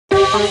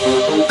Hello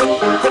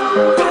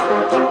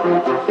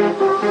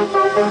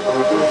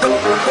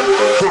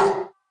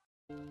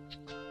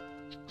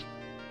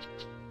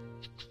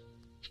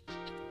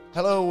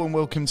and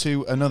welcome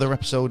to another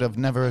episode of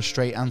Never a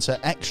Straight Answer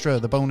Extra,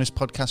 the bonus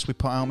podcast we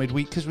put out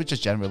midweek because we're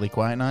just generally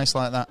quite nice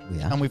like that.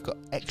 Yeah. And we've got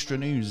extra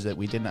news that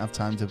we didn't have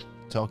time to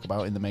talk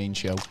about in the main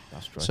show.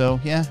 That's true. So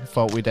yeah,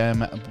 thought we'd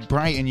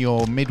brighten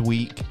your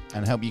midweek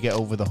and help you get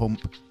over the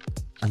hump.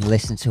 And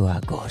listen to our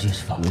gorgeous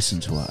voice.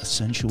 Listen to our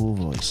sensual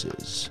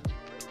voices.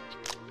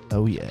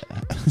 Oh yeah.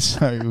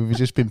 So we've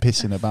just been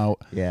pissing about.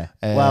 Yeah.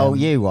 Well,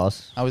 you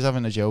was. I was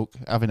having a joke,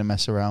 having a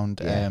mess around,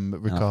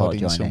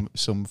 recording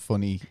some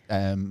funny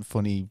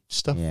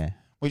stuff. Yeah.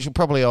 Which will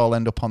probably all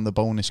end up on the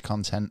bonus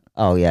content.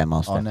 Oh yeah,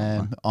 most on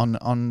definitely.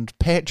 on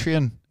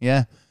Patreon.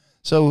 Yeah.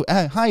 So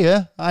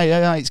hiya,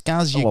 it's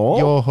Gaz,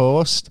 your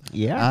host.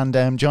 Yeah.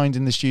 And joined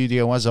in the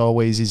studio as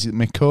always is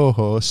my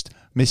co-host,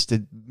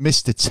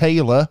 Mr.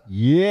 Taylor.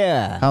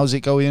 Yeah. How's it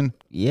going?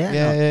 Yeah.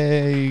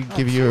 Yay!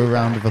 Give you a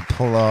round of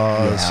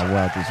applause. Yeah,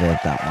 well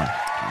deserved that one.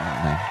 You know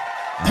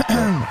what I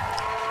mean?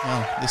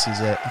 Well, this is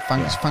it.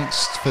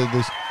 Thanks for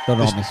the Don't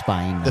hold me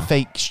spine. the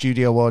fake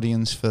studio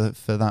audience for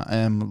that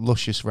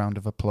luscious round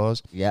of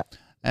applause. Yeah.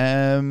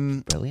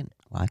 Brilliant.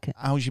 Like it.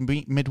 How's your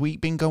midweek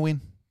been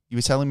going? You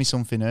were telling me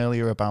something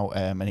earlier about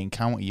an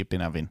encounter you've been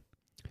having.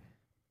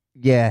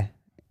 Yeah.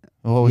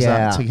 What was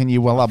that? Can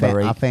you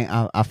elaborate? I think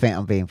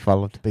I'm being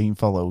followed. Being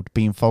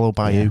followed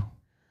by who?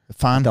 A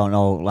fan? I don't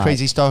know. Like,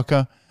 Crazy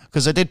stalker?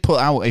 Because I did put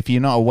out, if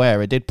you're not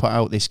aware, I did put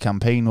out this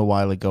campaign a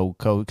while ago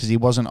because he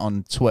wasn't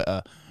on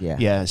Twitter.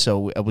 Yeah.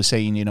 So I was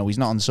saying, he's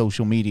not on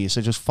social media, so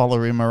just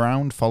follow him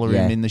around, follow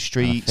him in the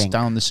streets,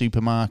 down the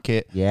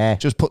supermarket. Yeah.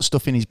 Just put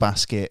stuff in his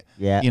basket.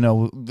 Yeah.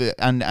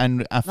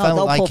 And I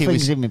felt like put it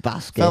was in my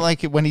basket. Felt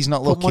like it when he's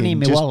not looking. Money in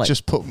my wallet.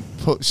 Just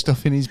put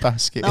stuff in his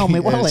basket. No,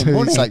 my wallet, So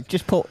money. it's like,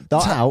 just put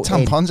that out.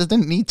 Tampons. I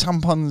didn't need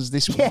tampons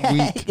this week.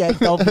 Yeah,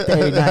 don't be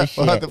doing that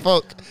shit. What the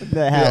fuck?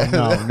 The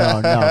hell,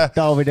 no.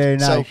 Don't be doing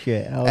that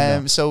shit. Oh, no.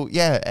 So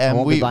yeah,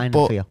 won't be buying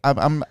them for you.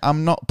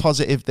 I'm not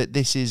positive that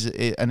this is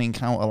an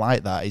encounter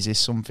like that. Is this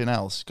something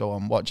else? Go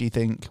on. What do you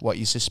think? What are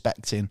you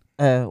suspecting?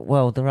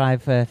 Well, they're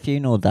either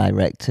funeral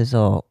directors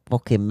or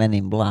fucking Men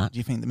in Black. Do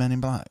you think the Men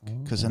in Black?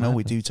 Because I know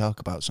we do talk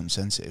about some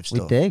sensitive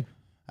stuff. We do.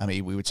 I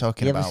mean, we were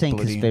talking you about. You ever seen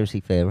Conspiracy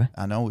Theory?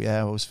 I know.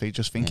 Yeah, I was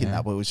just thinking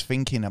that. But I was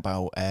thinking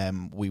about.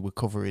 We were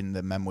covering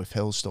the Menwith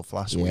Hill stuff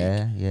last week.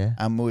 Yeah.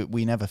 And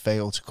we never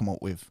fail to come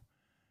up with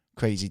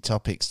crazy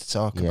topics to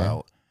talk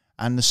about.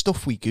 And the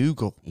stuff we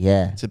Google,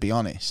 to be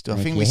honest. I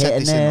think we said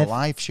this in the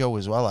live show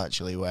as well,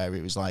 actually, where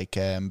it was like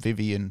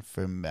Vivian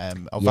from,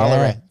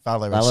 Valerie,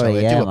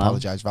 sorry, I do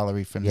apologise,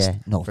 Valerie from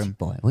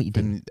boy. What you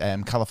doing?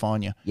 From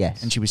California.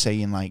 Yes. And she was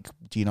saying, like,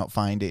 do you not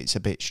find it's a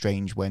bit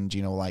strange when,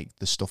 like,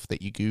 the stuff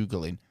that you're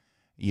Googling,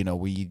 do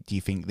you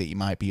think that you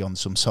might be on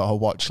some sort of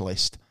watch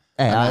list?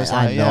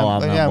 I know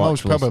I'm on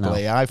most watch list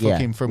probably. now. I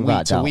fucking from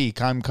week to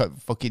week, I'm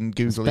fucking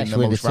Googling the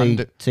most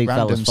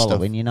random stuff.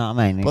 Following, you know what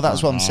I mean? Well,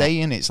 that's what I'm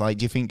saying. It's like,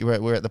 do you think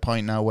we're at the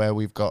point now where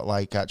we've got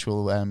like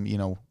actual,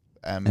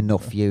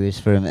 enough viewers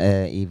for him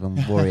to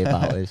even worry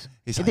about us?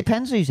 It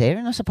depends who's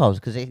hearing, I suppose.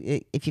 Because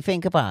if you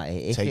think about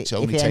it, if it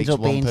ends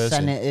up being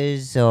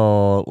senators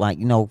or like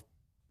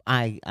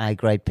high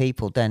grade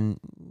people,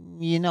 then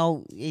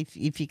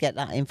if you get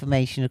that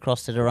information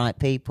across to the right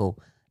people,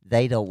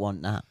 they don't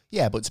want that.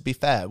 Yeah, but to be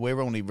fair, we're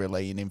only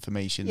relaying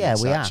information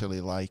that's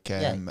actually like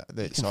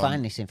that's you can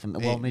find this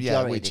information. Well,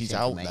 majority which of is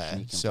out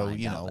there. So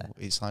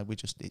it's like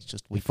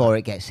before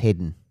it gets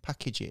hidden.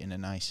 Package it in a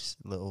nice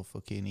little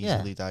fucking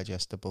easily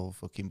digestible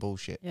fucking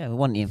bullshit. Yeah, we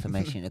want the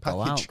information to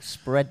go out.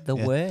 Spread the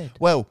word.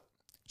 Well,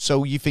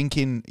 so you're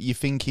thinking you're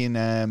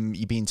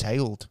being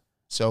tailed.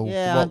 So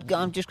yeah,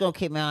 I'm just gonna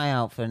keep my eye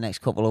out for the next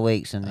couple of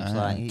weeks, and it's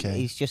like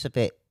he's just a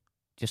bit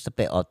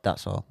odd,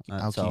 that's all.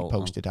 I'll keep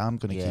posted. I'm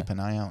going to keep an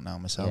eye out now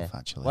myself,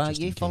 actually. Well,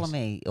 you follow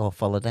me or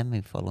follow them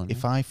who follow me.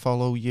 If I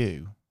follow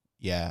you,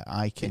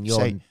 I can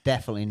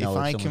definitely know if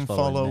I can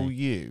follow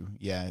you,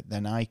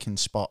 then I can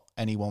spot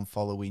anyone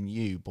following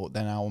you, but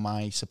then how am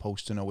I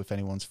supposed to know if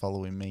anyone's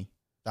following me?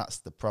 That's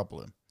the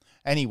problem.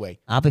 Anyway.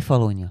 I'll be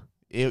following you.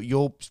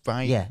 You're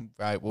right. Yeah.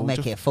 Right. We'll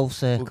make it a full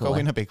circle. We'll go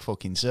in a big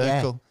fucking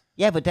circle.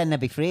 Yeah, but then there'll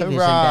be three of us, and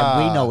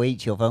then we know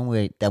each other,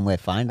 and then we'll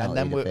find out.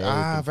 And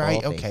then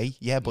right, okay,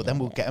 but then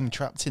we'll get them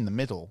trapped in the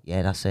middle.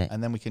 Yeah, that's it.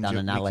 And then we can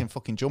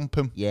fucking jump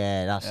them.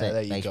 Yeah, that's it.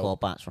 There Baseball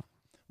bats.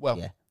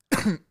 Well,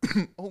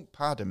 oh,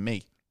 pardon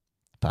me.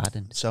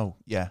 Pardon. So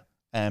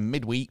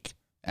midweek.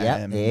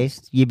 Yeah, it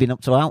is. You've been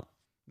up to out.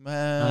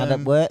 Hard at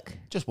work.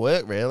 Just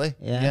work, really.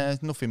 Yeah,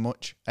 nothing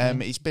much.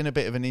 It's been a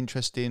bit of an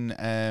interesting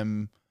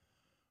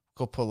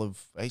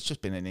it's just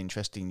been an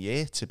interesting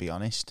year, to be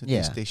honest.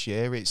 This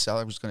year,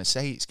 I was going to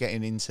say it's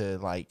getting into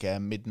like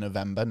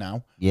mid-November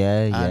now.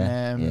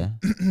 Yeah.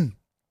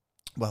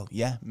 Well,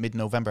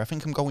 mid-November. I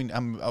think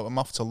I'm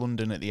off to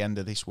London at the end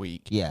of this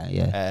week.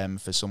 Yeah.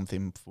 For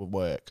something for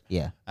work.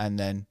 Yeah. And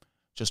then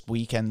just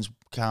weekends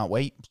can't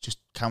wait. Just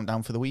count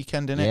down for the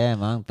weekend, innit? Yeah,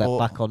 man.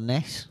 Back on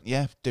this.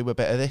 Yeah, do a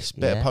bit of this,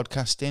 bit of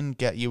podcasting,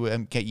 get your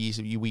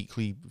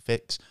weekly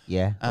fix.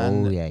 Yeah.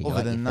 And you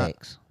other than that,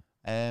 fix.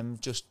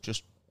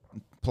 Just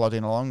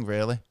plodding along,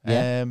 really.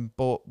 Yeah.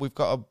 But we've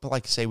got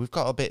we've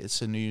got a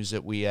bit of news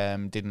that we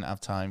didn't have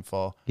time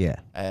for. Yeah.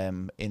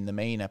 In the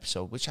main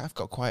episode, which I've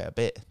got quite a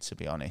bit, to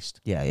be honest.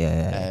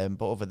 Yeah.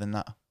 But other than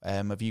that,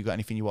 have you got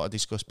anything you want to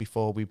discuss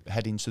before we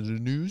head into the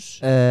news?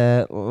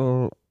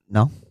 No.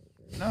 No.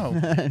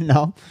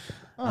 No.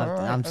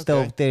 I'm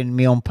still doing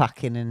me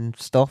unpacking and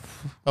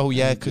stuff. Oh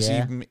yeah, because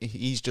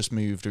he's just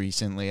moved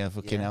recently. I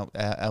fucking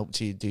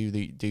helped you do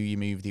your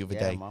move the other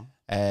day.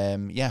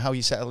 Man. How are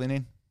you settling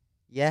in?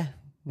 Yeah,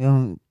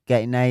 we're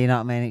getting there. You know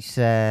what I mean? It's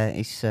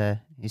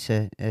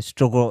a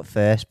struggle at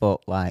first,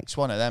 but like it's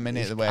one of them,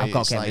 innit? The way I've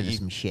got to get rid of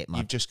some shit, man.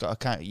 You've just got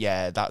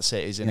to that's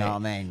it, isn't it? You know what I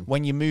mean?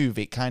 When you move,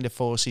 it kind of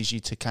forces you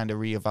to kind of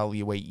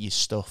reevaluate your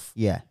stuff.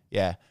 Yeah.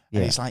 And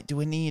it's like,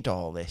 do I need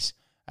all this?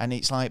 And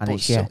it's like,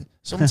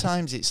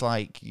 sometimes it's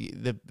like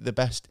the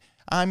best.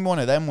 I'm one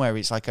of them where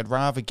it's like I'd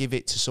rather give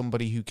it to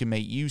somebody who can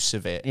make use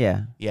of it.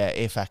 Yeah. Yeah,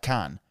 if I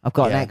can. I've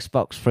got an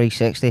Xbox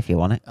 360 if you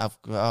want it.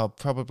 I've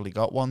probably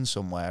got one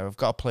somewhere. I've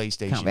got a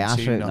PlayStation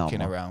 2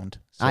 knocking around.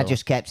 So. I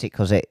just kept it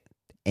because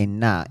in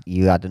that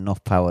you had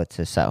enough power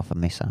to set off a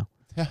missile.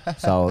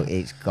 So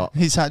it's got.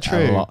 Is that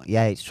true?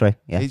 Yeah, it's true.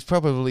 Yeah, it's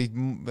probably.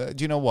 Do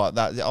you know what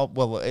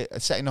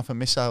setting off a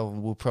missile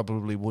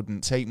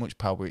wouldn't take much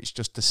power. It's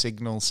just a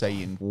signal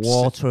saying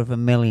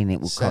 $250,000 it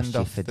will cost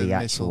you for the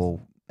actual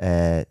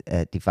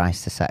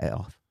device to set it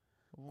off.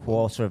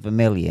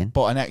 $250,000.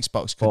 But an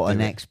Xbox could. But an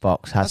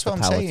Xbox has the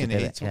power to do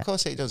it. Of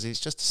course it does. It's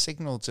just a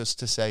signal just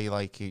to say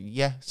like,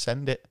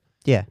 send it.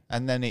 Yeah,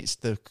 and then it's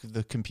the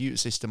computer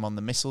system on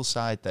the missile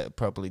side that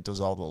probably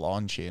does all the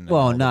launching.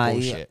 Well, no,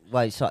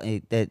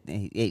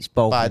 it's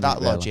both. By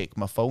that logic,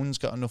 my phone's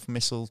got enough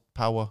missile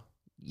power.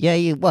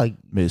 Yeah,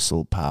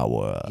 missile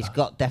power. It's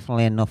got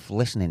definitely enough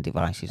listening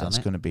devices on it.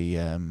 That's going to be.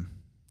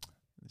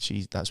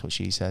 That's what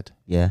she said.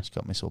 Yeah, she's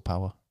got missile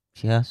power.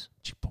 She has.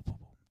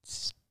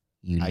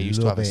 I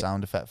used to have a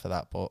sound effect for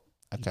that, but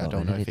I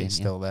don't know if it's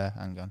still there.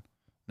 Hang on.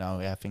 No,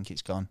 I think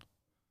it's gone.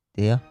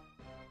 Do you? Yeah.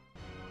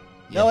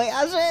 No, it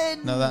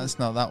hasn't. No, that's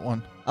not that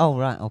one. Oh,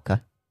 right, okay.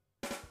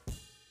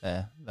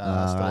 Yeah,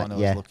 that's the one I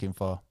was looking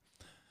for.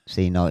 So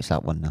you know it's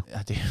that one now.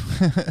 I do.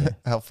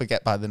 I'll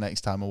forget by the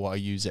next time I want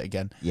to use it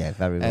again. Yeah,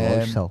 very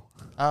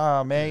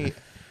well. Mate.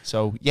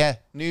 So,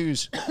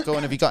 news. Go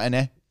on, have you got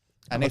any?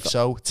 And if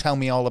so, tell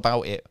me all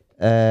about it.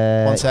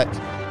 1 sec.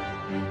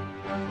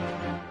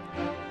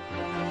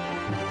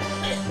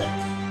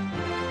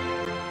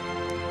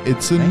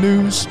 It's a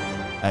news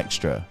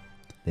extra.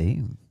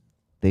 Boom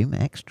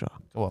extra.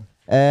 Go on.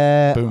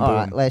 Boom.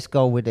 Right, let's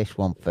go with this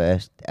one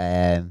first.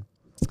 Right,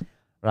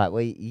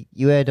 well,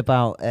 you heard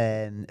about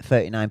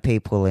 39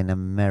 people in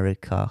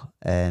America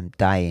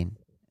dying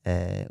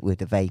with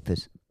the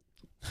vapors.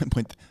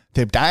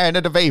 They're dying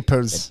of the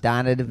vapors.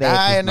 Dying of the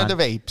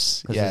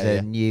vapes. Because there's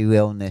a new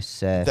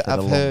illness.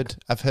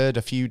 I've heard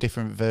a few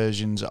different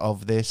versions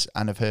of this,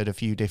 and I've heard a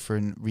few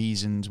different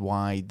reasons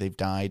why they've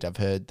died. I've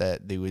heard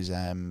that there was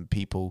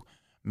people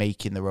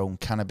making their own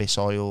cannabis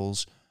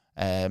oils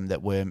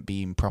that weren't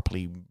being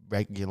properly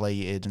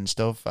regulated and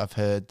stuff. I've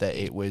heard that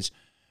it was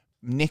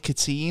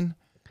nicotine.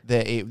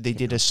 They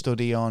did a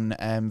study on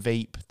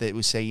vape that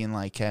was saying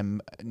like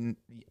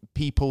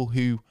people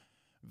who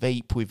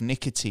vape with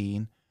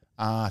nicotine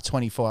are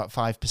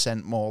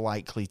 25% more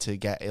likely to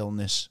get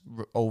illness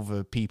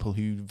over people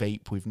who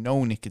vape with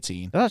no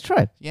nicotine. That's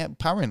right. Yeah,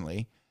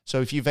 apparently. So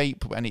if you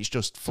vape and it's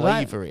just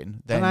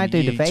flavouring, then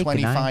you're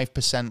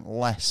 25%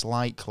 less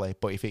likely.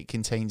 But if it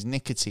contains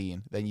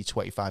nicotine, then you're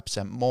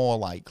 25% more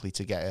likely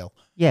to get ill.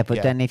 Yeah,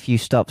 but then if you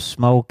stop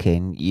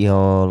smoking,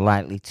 you're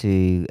likely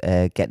to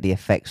get the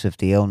effects of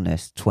the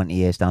illness 20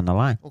 years down the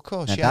line. Of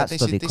course, this is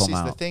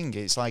the thing.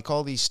 It's like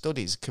all these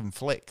studies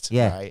conflict,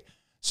 right?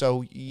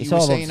 So it's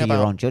all up to your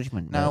own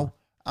judgment. Now,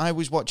 I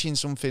was watching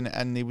something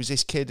and there was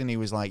this kid and he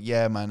was like,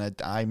 yeah, man,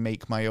 I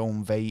make my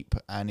own vape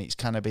and it's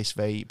cannabis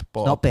vape.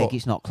 But it's not big,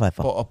 it's not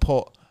clever. But I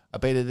put a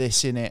bit of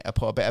this in it. I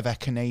put a bit of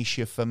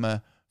echinacea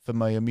for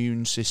my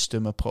immune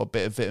system. I put a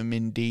bit of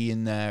vitamin D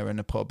in there and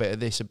I put a bit of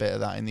this, a bit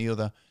of that in the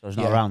other. So it's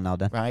not around now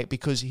then? Right,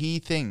 because he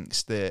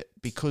thinks that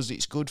because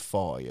it's good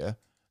for you,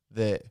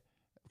 that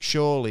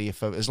surely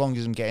as long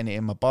as I'm getting it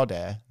in my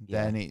body,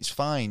 then it's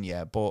fine,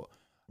 but...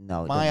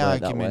 No, my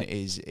argument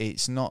is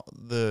it's not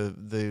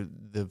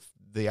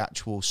the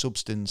actual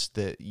substance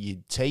that you're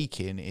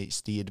taking,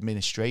 it's the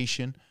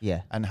administration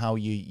and how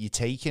you're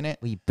taking it.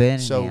 Well, you're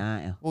burning it,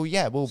 aren't you? Well,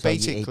 yeah, so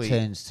basically... it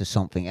turns to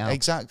something else.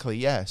 Exactly,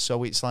 yeah.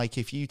 So it's like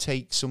if you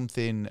take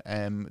something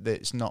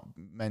that's not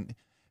meant...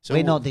 So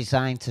we're not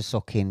designed to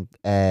suck in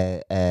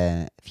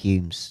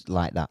fumes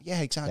like that.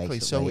 Yeah, exactly.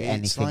 Basically. So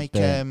it's like,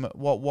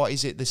 what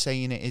is it they're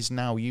saying it is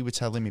now? You were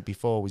telling me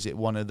before, was it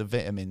one of the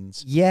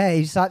vitamins? Yeah,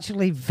 it's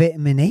actually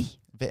vitamin E.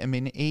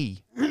 Vitamin E?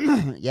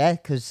 Yeah,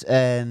 because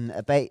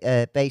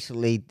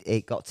basically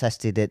it got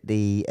tested at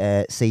the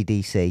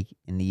CDC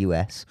in the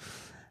US.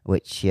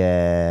 which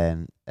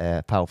a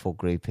powerful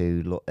group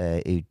who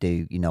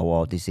do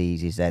all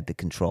diseases. They're the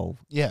control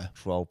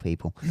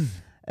people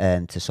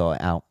to sort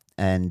it out,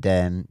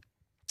 and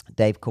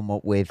they've come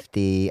up with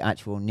the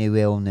actual new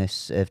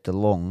illness of the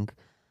lung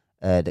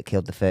that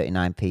killed the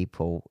 39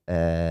 people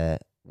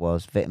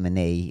was vitamin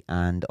E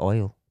and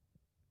oil.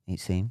 It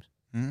seems.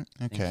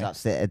 Okay,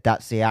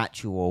 that's the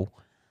actual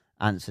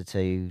answer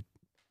to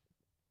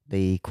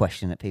the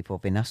question that people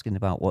have been asking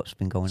about what's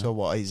been going on. So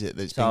what is it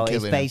that's been killing?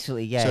 So it's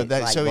basically,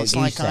 So it's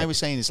like I was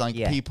saying, it's like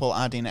people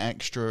adding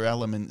extra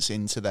elements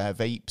into their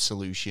vape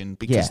solution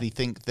because they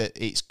think that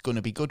it's going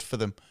to be good for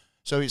them.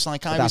 So it's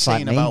like I was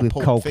saying about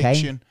Pulp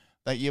Fiction.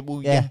 That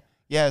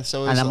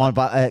So and I'm on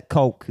about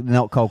Coke,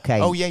 not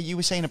cocaine. Oh yeah, you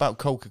were saying about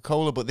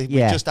Coca-Cola, but we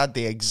just had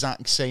the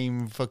exact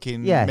same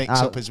fucking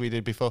mix-up as we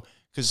did before.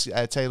 Because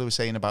Taylor was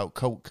saying about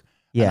Coke.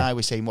 Yeah. And I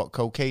was saying, what,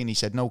 cocaine? He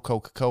said, no,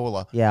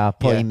 Coca-Cola. Yeah, I'll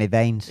put it in my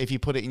veins. If you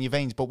put it in your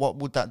veins. But what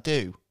would that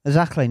do?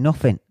 Exactly,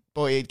 nothing.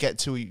 But it'd get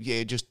to,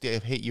 just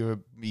hit your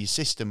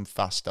system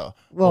faster.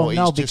 Well,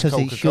 no, because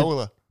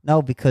Coca-Cola.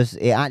 No, because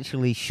it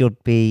actually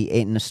should be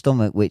in the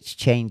stomach, which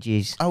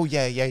changes. Oh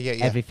yeah.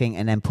 Everything,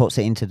 and then puts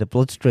it into the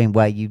bloodstream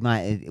where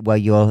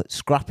you're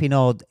scrapping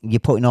you're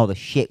putting all the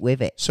shit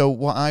with it. So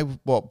what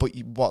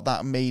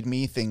that made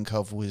me think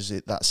of was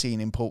that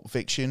scene in Pulp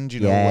Fiction, do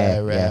you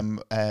know,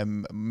 where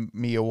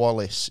Mia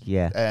Wallace,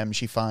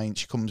 she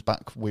comes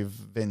back with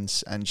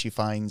Vince and she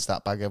finds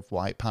that bag of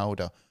white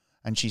powder.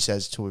 And she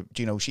says to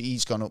him,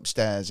 he's gone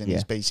upstairs and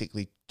he's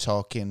basically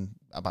talking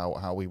about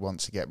how he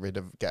wants to get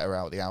her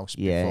out of the house.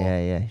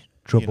 Yeah.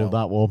 Trouble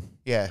that one.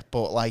 Yeah,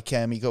 but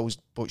he goes,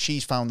 but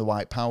she's found the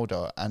white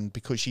powder, and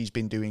because she's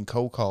been doing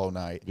coke all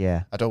night,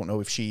 I don't know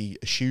if she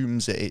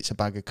assumes that it's a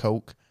bag of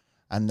coke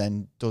and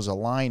then does a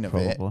line of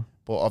it.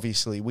 But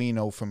obviously we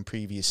know from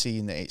previous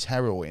scene that it's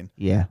heroin.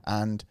 Yeah.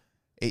 And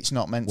it's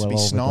not meant to be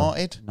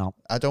snorted. No,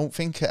 I don't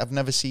think I've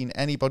never seen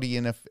anybody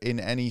in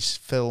any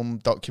film,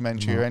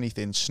 documentary or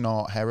anything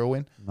snort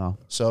heroin. No.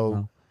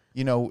 So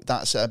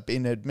that's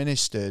been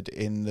administered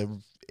in the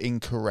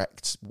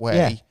incorrect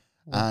way,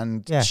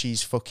 and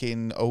she's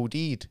fucking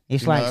OD'd.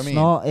 It's like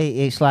snort.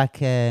 It's like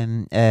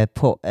not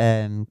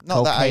cocaine.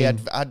 that I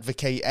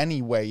advocate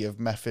any way of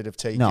method of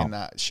taking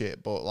that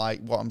shit, but like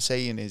what I'm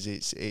saying is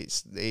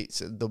it's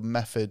the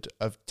method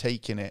of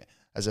taking it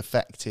has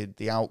affected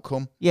the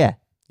outcome. Yeah.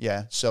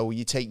 Yeah, so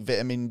you take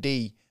vitamin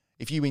D.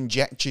 If you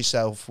inject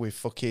yourself with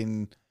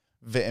fucking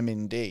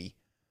vitamin D,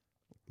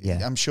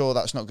 I'm sure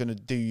that's not going to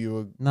do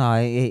you No,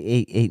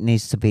 it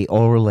needs to be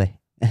orally,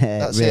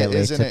 that's really,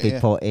 it, to be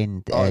put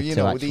in to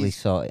actually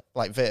sort it.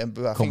 Like I think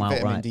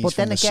vitamin D is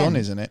from the sun,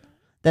 isn't it?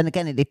 Then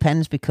again, it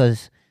depends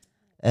because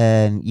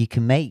you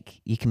can make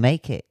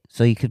it.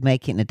 So you could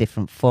make it in a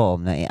different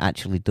form that it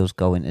actually does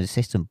go into the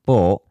system,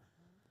 but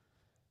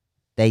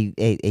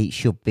it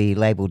should be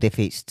labelled if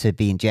it's to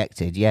be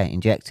injected. Yeah,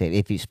 inject it.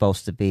 If it's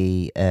supposed to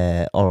be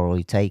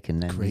orally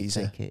taken, then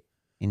take it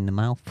in the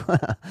mouth.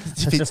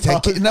 If it's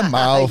take it in the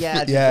mouth,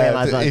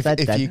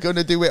 if you're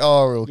gonna do it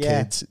oral,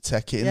 kids,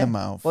 take it in the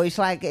mouth. Well, it's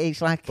like.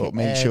 But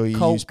make sure you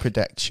use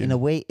protection.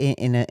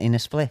 In a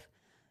spliff.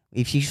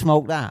 If you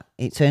smoke that,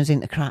 it turns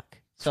into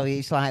crack. So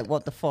it's like,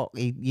 what the fuck?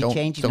 You're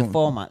changing the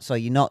format, so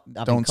you're not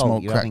having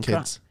coke, you're having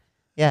crack.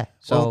 Yeah.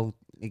 So.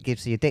 It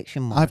gives the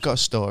addiction more. I've got a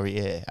story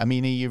here. I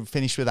mean, are you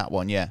finished with that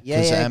one? Yeah.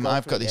 Because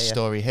I've got this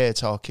story here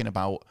talking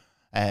about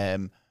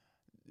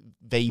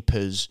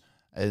vapors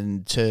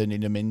and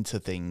turning them into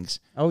things.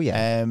 Oh,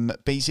 yeah.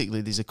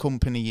 Basically, there's a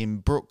company in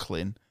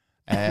Brooklyn.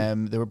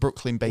 They're a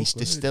Brooklyn-based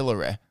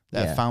distillery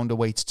that found a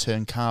way to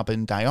turn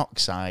carbon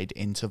dioxide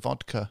into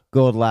vodka.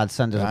 Good lad,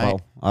 send us a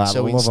bowl.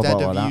 So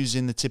instead of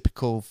using the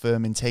typical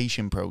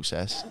fermentation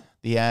process,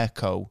 the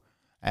Airco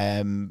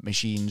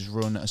machines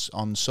run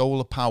on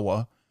solar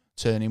power,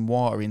 turning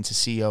water into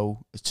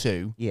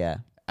CO2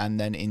 and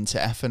then into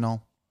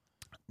ethanol.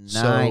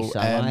 Nice,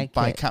 so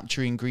by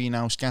capturing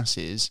greenhouse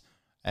gases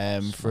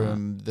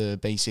from the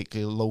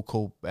basically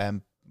local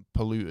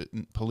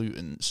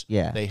pollutants,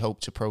 they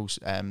hope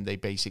to they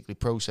basically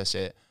process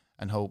it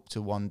and hope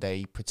to one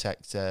day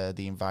protect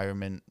the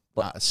environment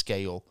at a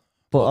scale.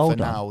 But for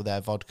now,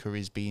 their vodka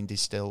is being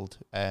distilled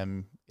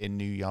in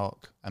New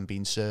York and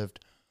being served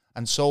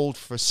and sold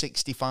for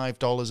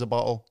 $65 a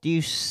bottle. Do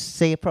you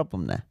see a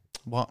problem there?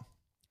 What?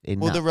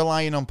 They're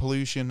relying on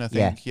pollution, I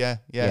think. Yeah.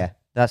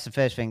 That's the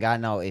first thing I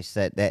noticed,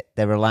 that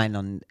they're relying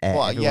on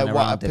everyone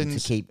around them to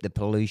keep the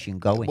pollution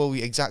going. Well,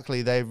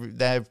 exactly.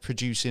 They're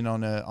producing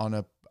on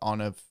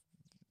a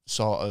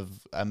sort of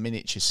a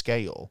miniature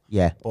scale.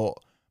 Yeah. But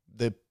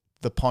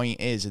the point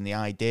is, and the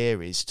idea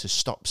is, to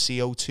stop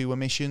CO2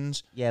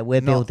 emissions. Yeah,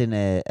 we're building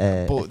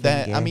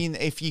I mean,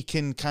 if you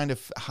can kind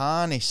of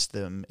harness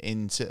them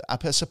into,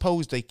 I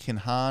suppose they can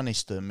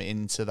harness them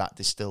into that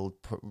distilled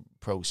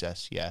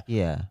process. Yeah.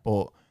 Yeah.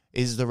 But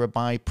is there a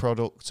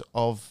byproduct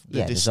of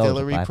the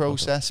distillery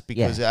process?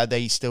 Because are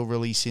they still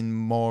releasing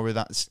more of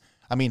that?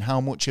 I mean, how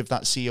much of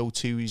that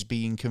CO2 is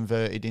being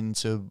converted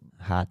into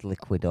hard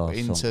liquid or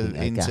into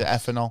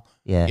ethanol?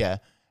 Yeah.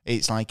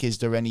 It's like, is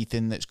there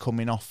anything that's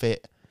coming off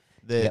it?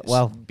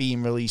 that's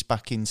being released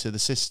back into the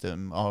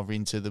system or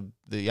into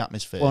the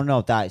atmosphere? Well,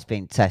 no, that it's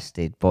been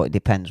tested, but it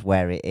depends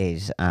where it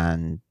is,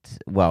 and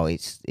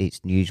it's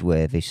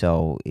newsworthy,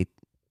 so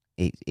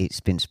it's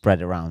been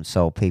spread around,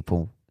 so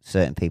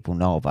certain people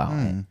know about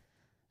it.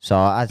 So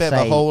I'd say bit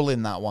of a hole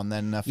in that one.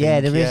 Then I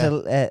think, there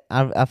is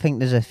I think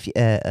there's a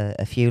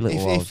few little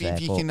holes there.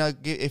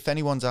 If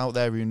anyone's out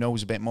there who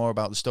knows a bit more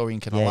about the story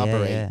and can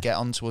elaborate, get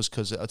on to us,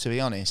 because to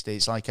be honest,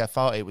 it's like I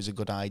thought it was a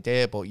good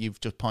idea, but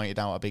you've just pointed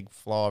out a big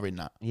flaw in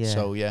that. Yeah.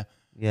 So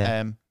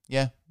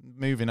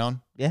moving on.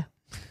 Yeah.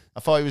 I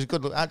thought it was a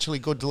good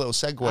little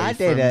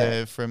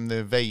segue from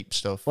the vape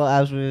stuff. Well,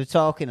 as we were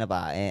talking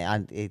about it,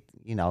 and it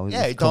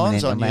it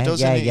dawns on you,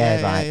 doesn't it?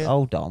 Yeah.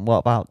 Hold on, what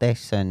about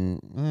this?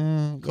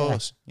 And of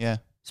course, yeah.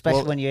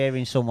 Especially when you're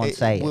hearing someone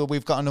say it. Well,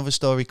 we've got another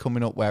story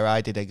coming up where I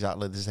did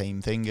exactly the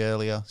same thing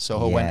earlier. So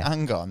I went,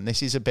 hang on,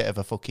 this is a bit of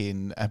a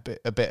fucking, a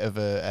bit of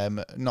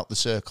a, not the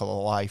circle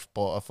of life,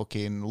 but a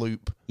fucking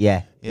loop.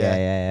 Yeah.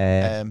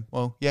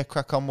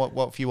 Crack on. What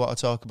have you want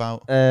to talk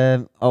about?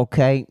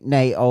 Okay,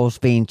 NATO's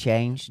being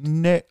changed.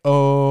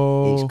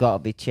 NATO. It's got to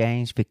be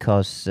changed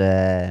because,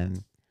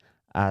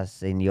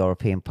 as in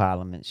European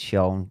Parliament's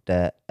shown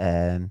that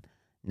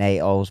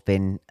NATO's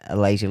been a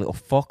lazy little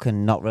fuck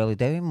and not really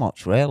doing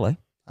much, really.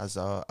 As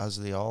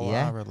they all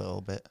are a little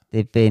bit.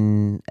 They've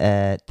been...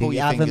 Pull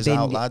your fingers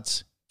out,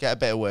 lads. Get a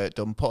bit of work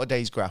done. Put a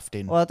day's graft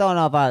in. Well, I don't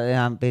know about it. They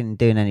haven't been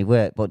doing any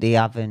work, but they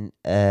haven't...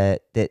 they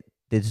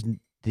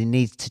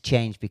need to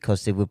change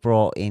because they were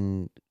brought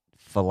in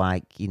for,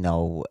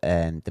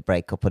 the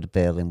breakup of the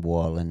Berlin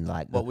Wall and,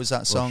 what was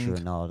that song? Russia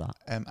and all that.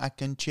 I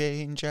can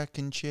change.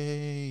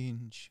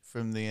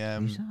 From the...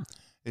 Who's that?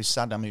 It was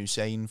Saddam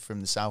Hussein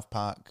from the South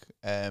Park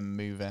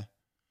movie.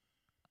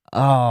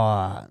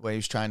 Oh, where he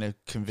was trying to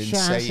convince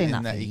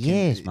Satan that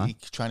he's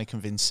trying to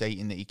convince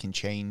Satan that he can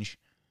change.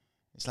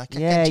 It's like, I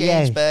can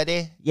change,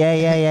 buddy.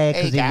 Yeah.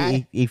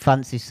 Because he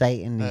fancies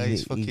Satan.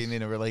 He's fucking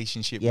in a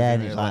relationship. Yeah, with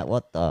him, and he's like,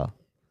 what the?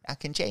 I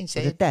can change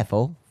Satan. The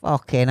devil.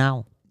 Fucking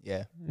hell.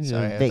 Yeah.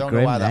 Sorry, I don't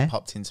know why that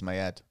popped into my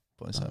head,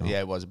 but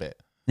it was a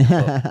bit.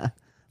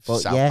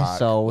 But Park,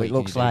 so it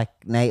looks like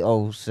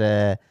NATO's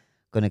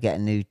going to get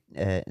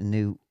a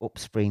new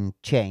upspring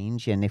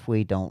change, and if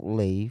we don't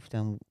leave,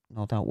 then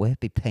no doubt we'll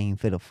be paying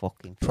for the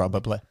fucking thing.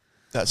 Probably.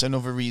 That's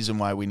another reason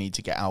why we need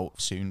to get out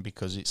soon,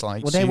 because it's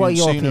like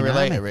sooner or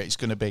later it's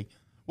going to be.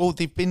 Well,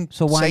 they've been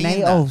so why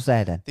saying NATO's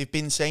there then? They've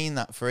been saying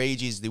that for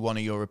ages. They want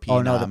a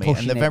European army,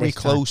 and they're very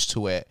close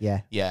to it.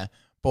 Yeah.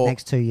 But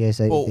next 2 years,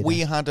 but we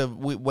had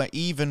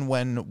even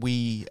when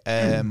we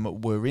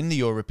were in the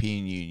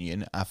European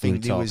Union, I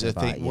think there was a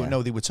thing. Well,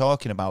 no, they were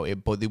talking about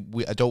it, but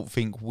I don't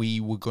think we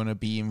were going to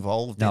be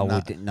involved in that.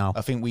 We didn't. No,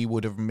 I think we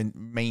would have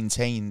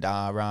maintained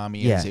our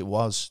army as it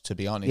was. To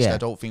be honest, I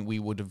don't think we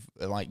would have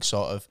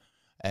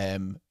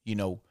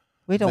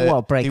We don't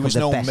want to break up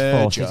the best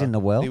forces in the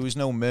world. There was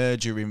no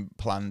merger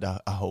planned. I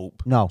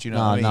hope. No, do you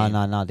know what I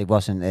mean? No. There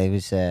wasn't. There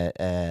was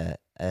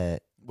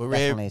we're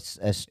definitely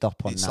here, a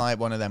stop on it's that. Like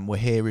one of them, we're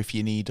here if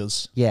you need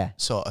us. Yeah.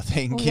 Sort of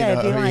thing. You know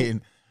what I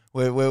mean?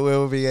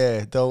 We'll be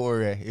here. Don't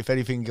worry. If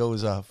anything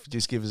goes off,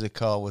 just give us a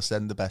call. We'll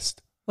send the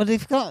best. Well,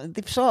 they've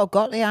sort of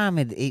got the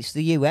army. It's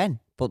the UN,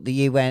 but the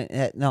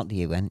UN, not the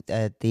UN,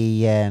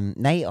 the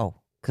NATO.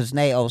 Because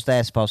NATO's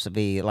there supposed to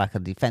be like a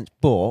defence,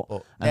 but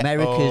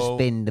America's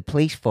been the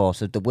police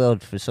force of the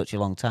world for such a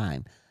long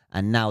time,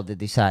 and now they're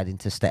deciding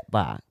to step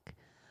back.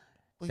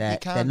 Well,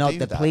 they're not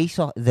the police.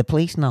 The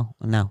police, no.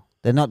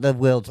 They're not the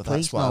world's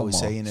police. That's what I was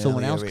saying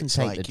Someone earlier. else can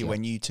take the job.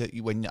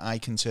 When I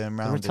can turn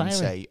around and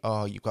say,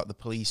 "Oh, you've got the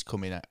police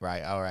coming,"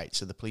 right? All right.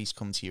 So the police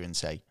come to you and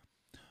say,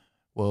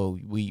 "Well,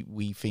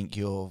 we think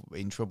you're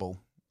in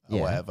trouble or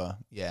whatever."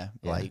 Yeah,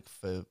 like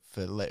for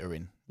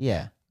littering.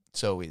 Yeah.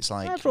 So it's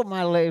like that's what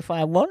my litter if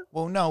I want.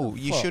 Well, no,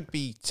 you should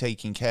be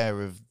taking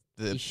care of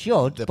the. You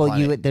should, the but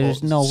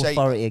there's no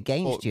authority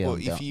against you.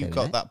 But if you've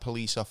got that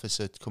police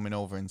officer coming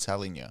over and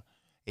telling you,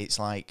 it's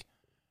like,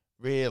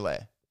 really,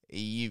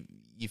 you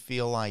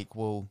feel like,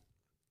 well,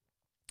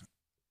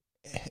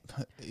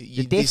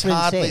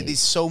 there's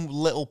so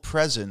little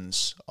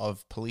presence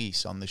of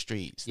police on the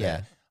streets.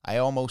 Yeah, I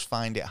almost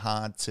find it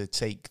hard to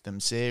take them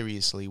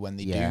seriously when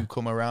they do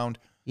come around.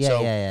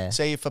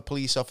 Say if a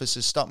police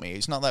officer stopped me,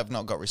 it's not that I've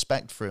not got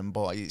respect for him,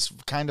 but it's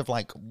kind of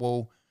like,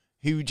 well,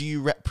 who do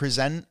you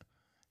represent?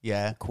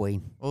 Yeah,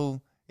 Queen.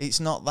 Well, it's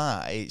not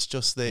that. It's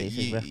just that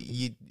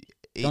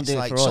it's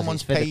like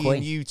someone's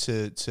paying you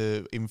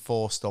to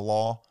enforce the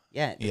law.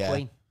 Yeah, the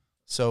Queen.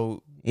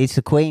 So it's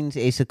the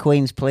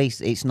Queen's police.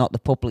 It's not the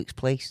public's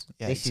police.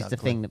 Yeah, this is the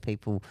thing that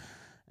people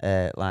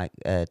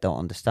don't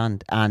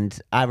understand. And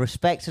I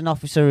respect an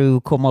officer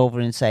who come over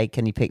and say,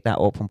 "Can you pick that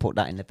up and put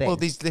that in the bin?" Well,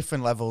 there's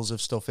different levels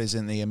of stuff,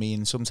 isn't there? I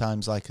mean,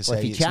 sometimes, like I say,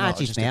 if he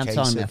charges me, I'm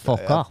telling him to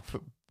fuck off.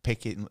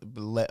 Picking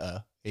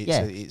litter.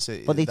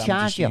 But they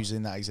charge you.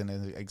 Using that as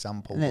an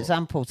example. An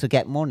example to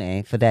get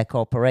money for their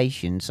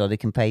corporation so they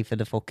can pay for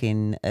the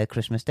fucking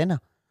Christmas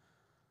dinner.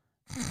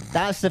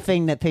 That's the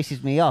thing that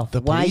pisses me off.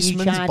 Why are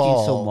you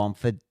charging someone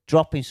for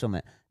dropping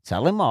something?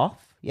 Tell him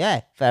off.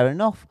 Yeah, fair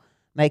enough.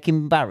 make him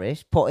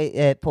embarrassed, put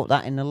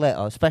that in the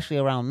litter, especially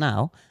around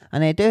now,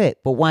 and they do it.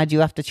 But why do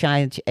you have to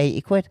charge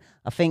 80 quid?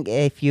 I think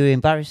if you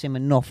embarrass him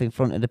enough in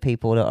front of the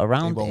people that are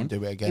around him, he won't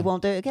do it again. He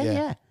won't do it again,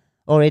 yeah.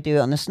 Or he'll do it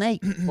on the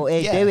snake. But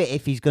he'll do it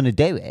if he's going to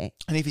do it.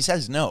 And if he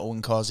says no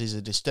and causes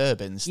a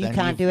disturbance, you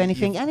can't do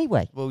anything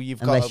anyway. Well,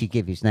 unless you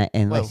give his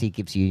unless he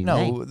gives you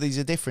name. No, there's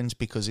a difference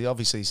because he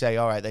obviously say,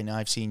 all right, then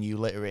I've seen you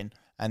littering,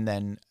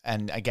 and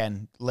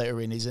again,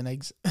 littering is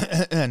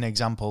an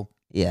example.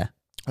 Yeah,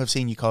 I've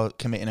seen you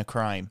committing a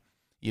crime.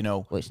 You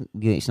know, well,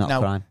 it's not a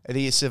crime.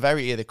 The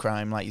severity of the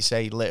crime, like you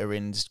say,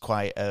 littering's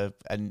quite a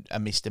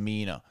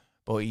misdemeanor.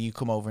 But you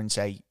come over and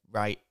say,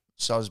 right,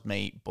 soz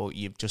mate, but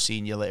you've just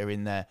seen your litter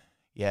in there.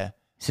 Yeah,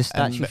 it's a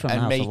statue from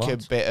and House make of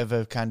Lords. a bit of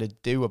a kind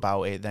of do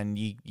about it, then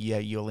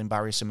you'll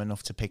embarrass them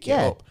enough to pick it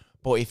up.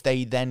 But if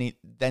they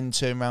then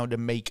turn around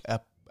and make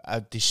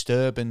a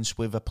disturbance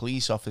with a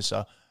police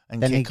officer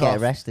and then kick they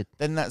get arrested.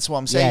 Then that's what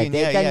I'm saying.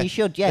 Then you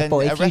should. Yeah,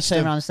 but if you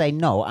turn around and say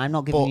no, I'm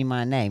not giving you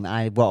my name.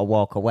 I want to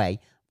walk away.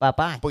 Bye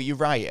bye. But you're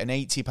right. An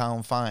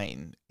 £80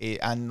 fine,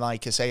 and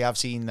like I say,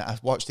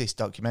 I've watched this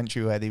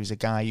documentary where there was a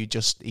guy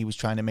he was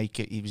trying to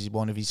make it. It was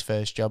one of his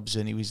first jobs,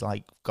 and he was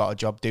like got a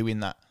job doing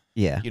that.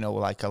 Yeah, you know,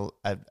 like a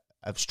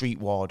street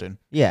warden.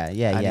 Yeah.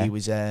 And he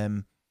was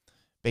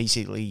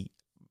basically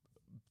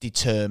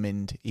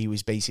determined. He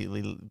was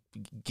basically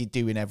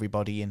doing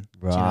everybody in.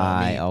 Right. Do you know what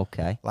I mean?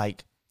 Okay.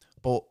 Like,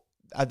 but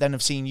I then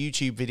have seen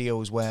YouTube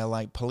videos where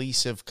like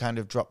police have kind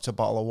of dropped a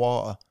bottle of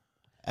water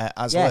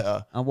as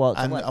litter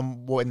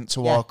and went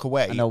to walk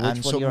away,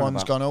 and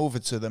someone's gone over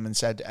to them and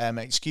said,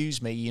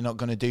 "Excuse me, you're not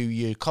going to do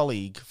your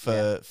colleague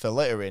for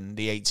littering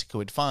the 80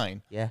 quid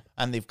fine." Yeah.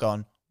 And they've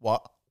gone,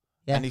 "What?"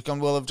 Yeah. And he's gone,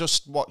 well, I've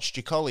just watched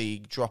your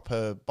colleague drop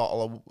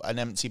an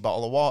empty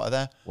bottle of water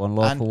there. One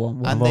loaf for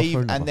one loaf for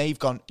another. And they've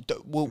gone,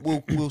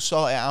 we'll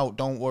sort it out,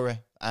 don't worry.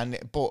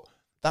 But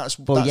that's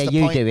the point.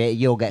 You do it,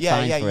 you'll get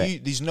fined for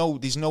it. There's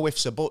no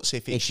ifs or buts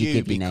if it's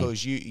you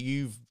because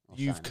you've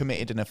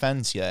committed an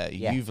offence,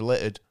 you've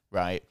littered,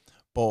 right?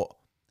 But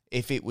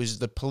if it was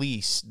the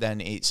police,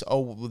 then it's,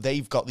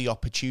 they've got the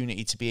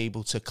opportunity to be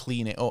able to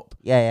clean it up.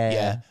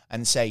 Yeah.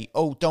 And say,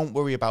 don't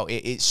worry about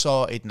it, it's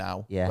sorted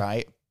now,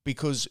 right?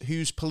 Because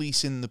who's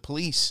policing the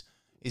police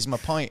is my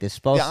point.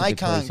 I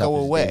can't go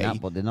away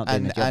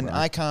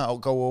I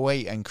can't go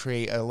away and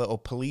create a little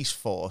police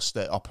force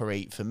that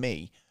operate for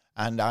me,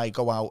 and I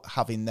go out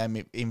having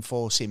them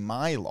enforcing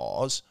my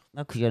laws.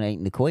 No, because you're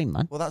eating the Queen,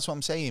 man. Well, that's what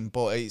I'm saying.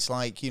 But it's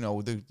like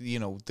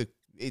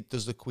it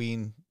does the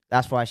Queen.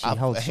 That's why she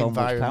holds so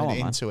much power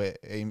into it,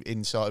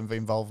 in sort of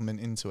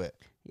involvement into it.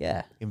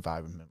 Yeah,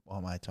 environment. What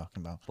am I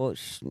talking about? But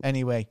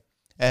anyway.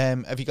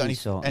 Have you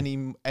got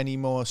any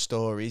more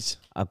stories?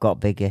 I've got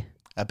bigger.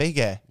 A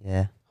bigger?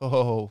 Yeah.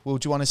 Oh, well,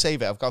 do you want to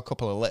save it? I've got a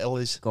couple of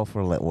littles. Go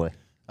for a little way.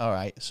 All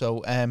right.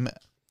 So,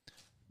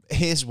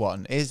 here's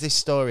one. Here's this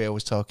story I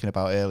was talking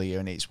about earlier,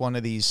 and it's one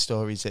of these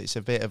stories that's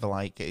a bit of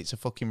it's a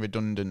fucking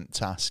redundant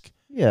task.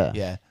 Yeah.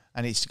 Yeah.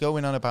 And it's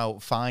going on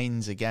about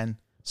fines again.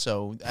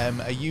 So,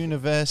 a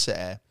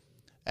university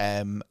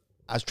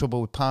has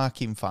trouble with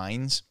parking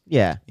fines.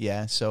 Yeah.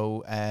 Yeah.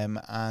 So,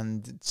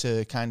 and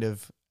to kind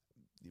of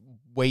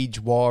wage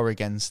war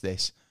against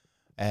this,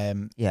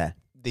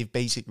 they've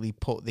basically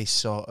put this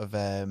sort of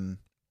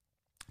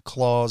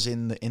clause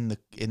in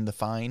the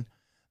fine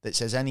that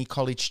says any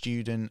college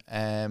student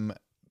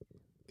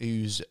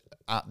who's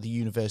at the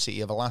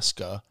University of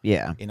Alaska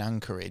in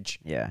Anchorage,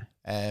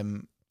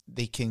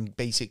 they can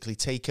basically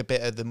take a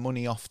bit of the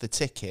money off the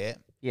ticket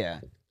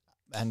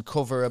and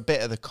cover a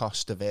bit of the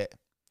cost of it,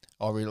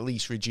 or at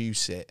least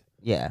reduce it.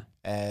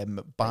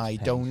 By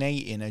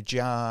donating a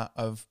jar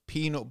of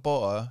peanut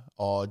butter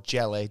or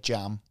jelly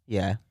jam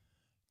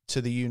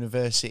to the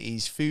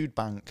university's food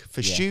bank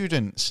for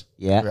students.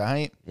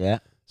 Right? Yeah.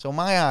 So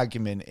my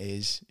argument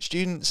is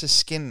students are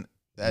skint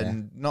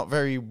and not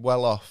very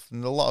well off,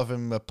 and a lot of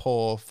them are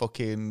poor,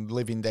 fucking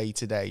living day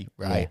to day,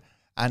 right?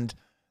 And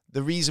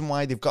the reason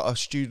why they've got a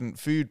student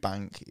food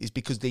bank is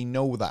because they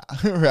know that,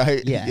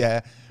 right?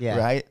 Yeah.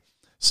 Right?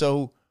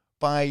 So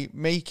by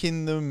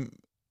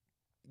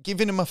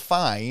giving them a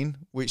fine,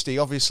 which they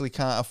obviously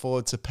can't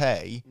afford to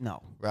pay,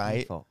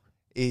 right,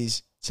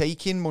 is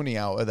taking money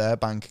out of their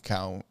bank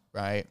account,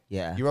 right?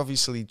 Yeah. You're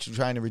obviously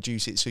trying to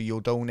reduce it, so you'll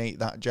donate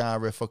that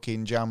jar of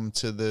fucking jam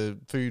to the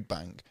food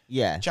bank.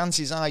 Yeah.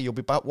 Chances are you'll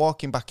be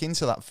walking back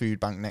into that food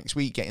bank next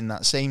week getting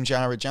that same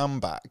jar of jam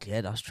back.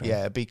 Yeah, that's true.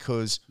 Yeah,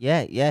 because...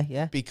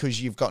 Yeah.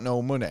 Because you've got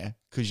no money,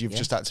 because you've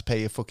just had to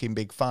pay a fucking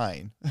big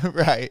fine,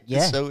 right?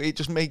 Yeah. So it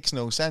just makes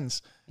no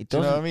sense. It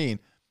doesn't. Do you know what I mean?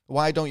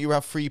 Why don't you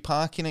have free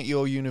parking at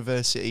your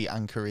university,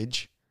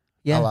 Anchorage,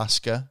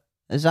 Alaska?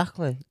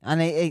 Exactly. And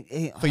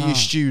for your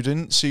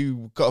students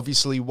who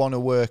obviously want to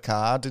work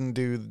hard and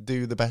do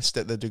the best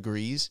at the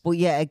degrees. But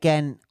yet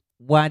again,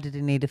 why did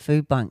they need a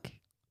food bank?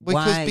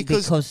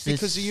 Because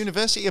the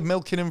university are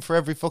milking them for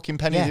every fucking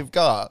penny they've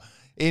got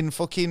in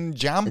fucking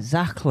jam.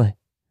 Exactly.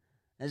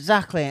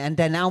 Exactly, and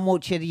then how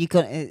much are you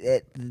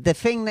going? The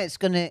thing that's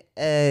going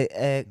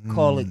to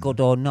call it good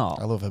or not?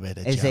 I love a bit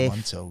of jam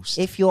on toast.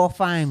 If your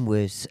fine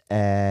was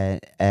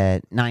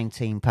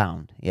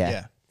 £19,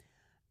 yeah,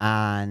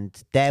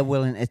 and they're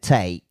willing to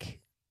take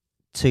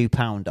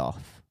 £2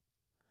 off,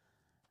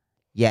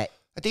 yeah.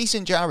 A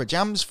decent jar of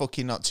jam's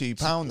fucking not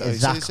 £2 though.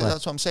 Exactly. So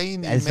that's what I'm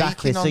saying.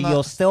 Exactly. So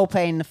you're still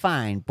paying the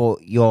fine,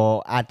 but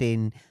you're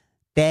adding.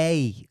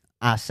 They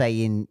are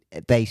saying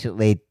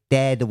basically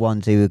they're the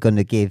ones who are going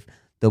to give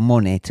the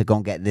money to go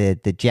and get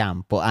the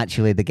jam, but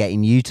actually they're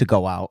getting you to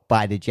go out,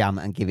 buy the jam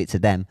and give it to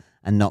them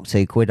and knock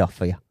 £2 off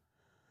for you.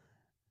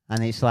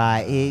 And it's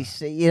like,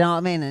 you know what I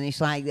mean? And it's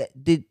like,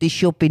 there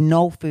should be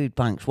no food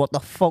banks. What the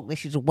fuck?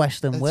 This is a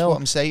Western world. That's what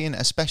I'm saying,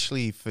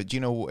 especially for, do you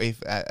know,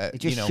 if... it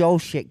just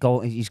shows shit is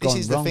going wrong. This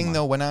is the thing,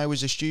 though, when I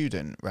was a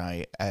student,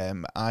 right,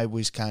 I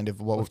was kind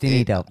of... Well, do you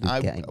need help?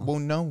 Well,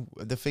 no,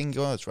 the thing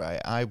was, right,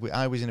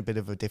 I was in a bit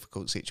of a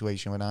difficult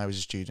situation when I was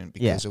a student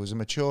because I was a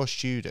mature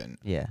student,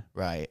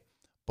 right,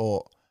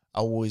 but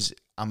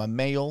I'm a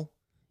male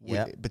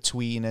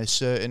between a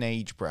certain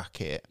age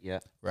bracket,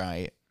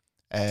 right,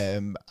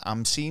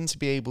 I'm seen to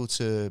be able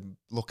to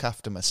look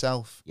after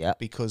myself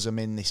because I'm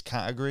in this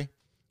category.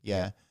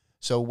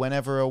 So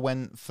whenever I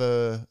went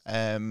for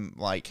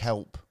like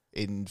help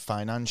in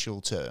financial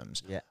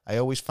terms, I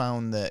always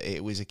found that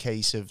it was a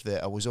case of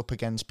that I was up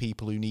against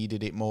people who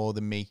needed it more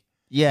than me.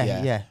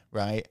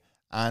 Right.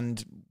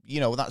 And you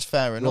know that's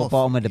fair enough. You're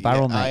bottom of the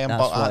barrel, mate. I am.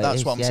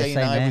 That's what I'm saying.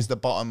 I was the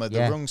bottom of the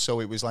rung, so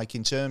it was like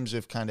in terms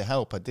of kind of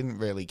help, I didn't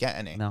really get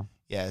any. No.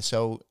 Yeah,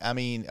 so I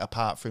mean,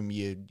 apart from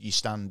your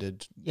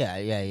standard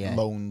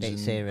loans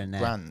and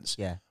grants,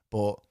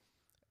 but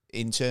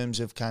in terms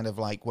of kind of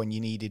like when you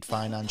needed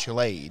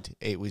financial aid,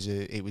 it was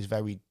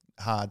very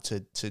hard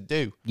to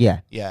do.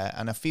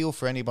 And I feel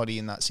for anybody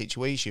in that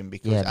situation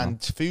because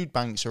and food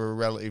banks are a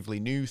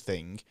relatively new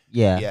thing.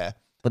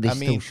 But they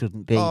still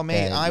shouldn't be. Oh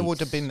mate, I would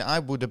have been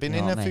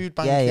in a food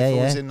bank if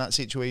I was in that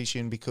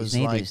situation because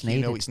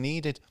it's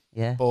needed.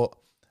 But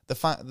the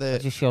fact that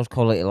it just shows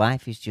quality of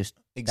life is just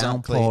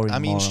downpouring. I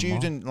mean,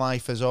 student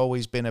life has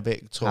always been a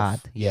bit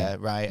tough. Hard,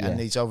 And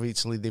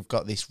they've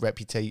got this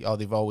reputation, or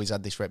they've always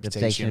had this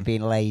reputation of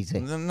being lazy.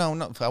 No,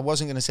 not. I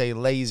wasn't going to say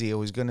lazy. I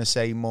was going to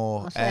say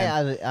more.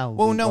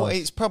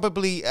 It's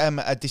probably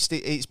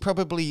it's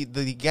probably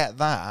they get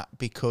that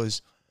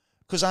because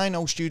I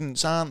know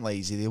students aren't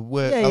lazy. They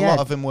work. A lot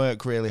of them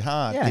work really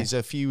hard. There's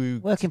a few who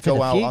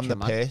go out on the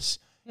piss.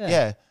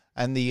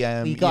 And the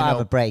you gotta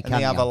have a break, and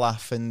they have a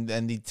laugh, and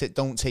they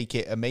don't take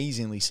it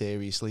amazingly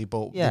seriously,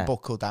 but they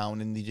buckle down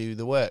and they do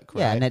the work.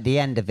 Right? And at the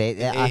end of it,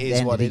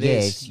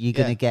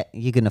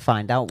 you're gonna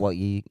find out what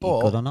you're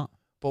good or not.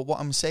 But what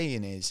I'm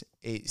saying is,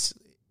 it's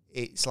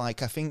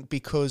like I think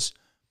because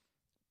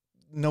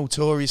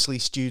notoriously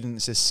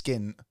students are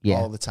skint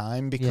all the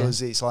time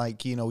because it's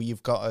like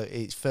you've got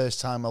it's first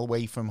time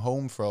away from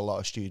home for a lot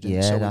of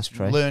students. So that's it's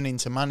true. Learning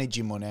to manage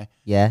your money.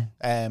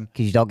 Because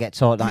you don't get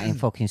taught that in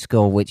fucking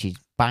school, which is.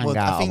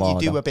 I think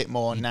you do a bit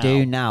more now.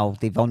 You do now.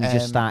 They've only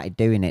just started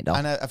doing it, though.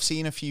 And I've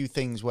seen a few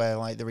things where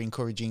like they're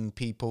encouraging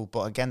people,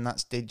 but again,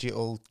 that's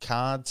digital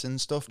cards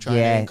and stuff, trying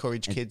to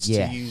encourage kids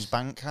to use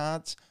bank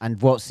cards. And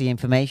what's the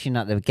information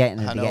that they're getting?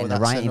 Are they getting the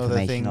right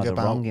information or the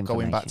wrong information?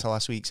 Going back to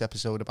last week's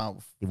episode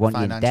about they want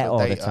you in debt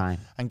all the time.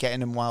 And getting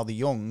them while they're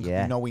young,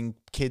 knowing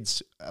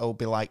kids will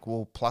be like,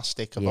 well,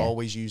 plastic, I've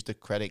always used a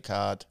credit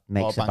card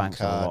Makes or bank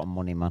card. A lot of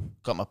money, man.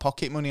 Got my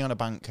pocket money on a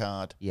bank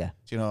card. Yeah.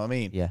 Do you know what I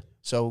mean? Yeah.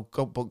 So,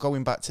 but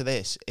going back to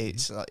this,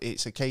 it's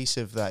a case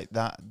of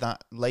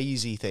that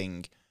lazy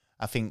thing.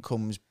 I think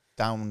comes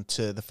down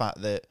to the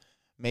fact that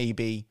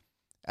maybe,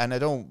 and I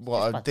don't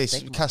want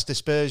to cast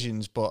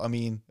aspersions, but I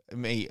mean,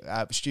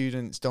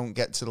 students don't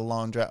get to the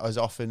laundrette as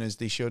often as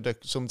they should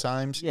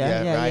sometimes.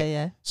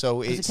 Yeah.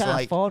 So it's they can't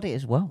like afford it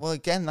as well. Well,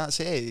 again, that's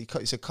it.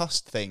 It's a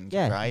cost thing,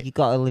 right? You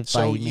got to live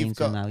by your means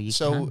now.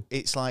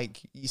 It's like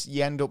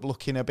you end up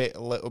looking a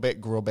little bit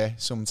grubby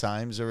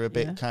sometimes, or a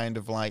bit kind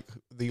of like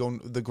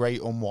the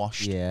great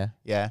unwashed.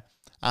 Yeah.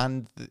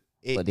 And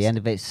but at the end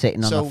of it,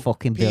 sitting on a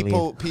fucking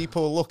billion.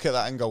 People look at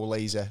that and go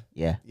lazy.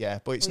 Yeah.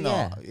 But it's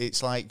not.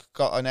 It's like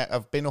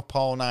I've been up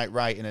all night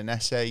writing an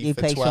essay for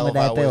 12 some of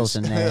their hours, bills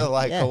and or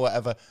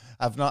whatever.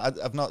 I've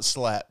not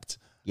slept.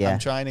 I'm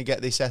trying to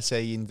get this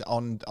essay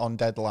on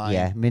deadline.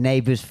 Yeah, my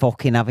neighbour's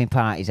fucking having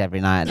parties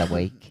every night of the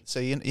week. So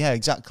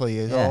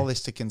exactly. All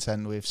this to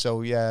contend with.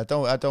 So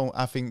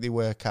I think they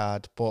work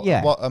hard. But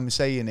what I'm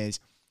saying is,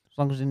 as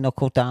long as they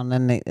knuckle down,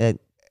 then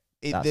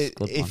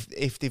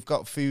if they've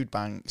got food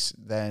banks,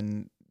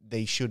 then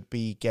they should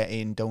be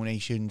getting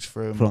donations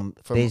from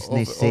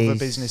businesses, other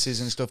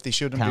businesses and stuff. They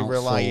shouldn't be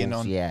relying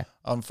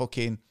on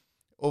fucking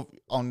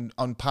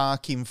on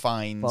parking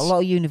fines. But a lot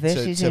of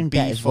universities to in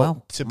debt as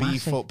well. To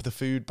beef up the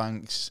food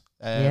banks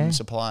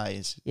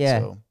supplies. Yeah,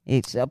 so.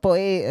 It's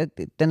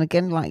then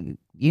again, like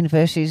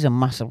universities are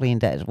massively in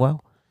debt as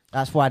well.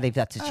 That's why they've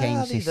had to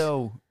change this.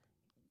 Though?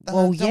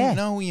 Well, I don't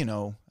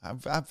know,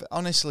 I've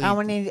honestly. How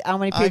many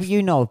people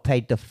you know have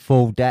paid the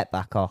full debt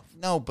back off?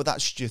 No, but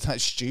that's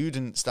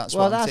students. That's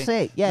well, what I'm that's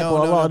saying. It. Yeah,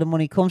 but a lot of the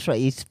money comes from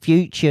it's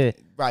future.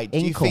 Right.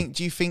 Income.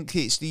 Do you think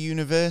it's the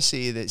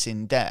university that's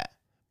in debt?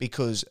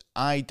 Because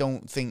I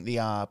don't think they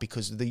are,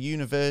 because the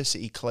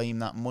university claim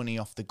that money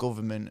off the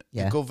government.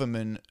 Yeah. The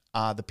government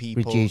are the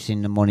people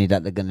reducing the money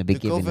that they're going to be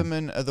giving. The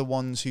government are the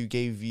ones who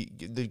gave you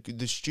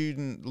the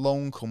student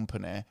loan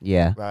company.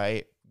 Yeah.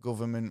 Right.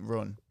 Government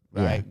run.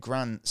 Right. Yeah.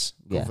 Grants.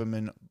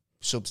 Government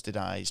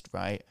subsidised.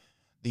 Right.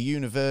 The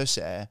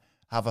university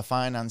have a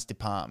finance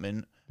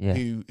department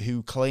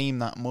who claim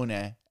that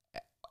money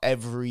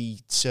every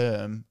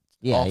term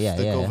off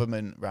the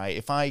government. Right.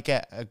 If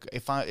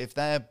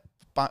they're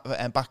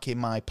back in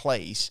my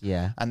place,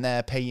 and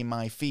they're paying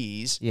my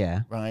fees,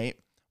 right,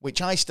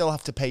 which I still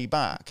have to pay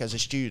back as a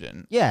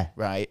student,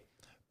 right,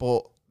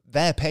 but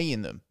they're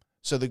paying them.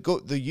 So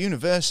the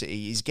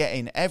university is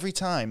getting, every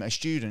time a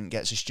student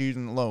gets a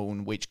student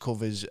loan which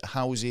covers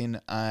housing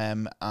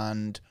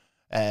and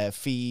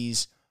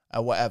fees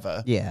or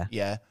whatever,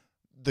 the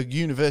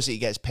university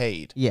gets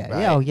paid.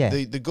 Right?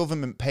 The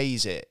government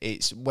pays it.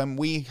 It's when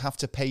we have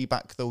to pay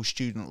back those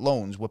student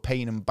loans, we're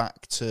paying them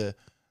back to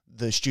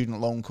the student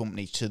loan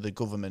company, to the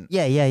government.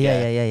 Yeah.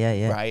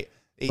 Right?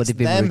 It's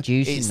them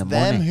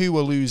who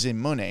are losing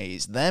money.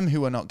 It's them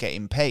who are not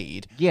getting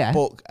paid. Yeah.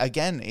 But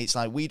again, it's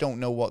like we don't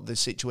know what the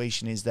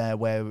situation is there,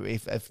 where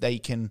if they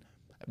can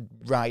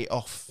write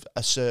off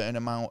a certain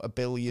amount of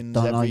billions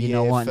every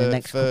year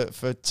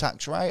for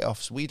tax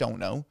write-offs. We don't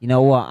know. You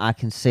know what? I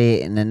can see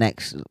it in the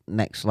next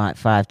like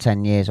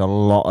 5-10 years. A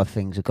lot of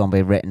things are going to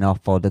be written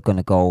off, or they're going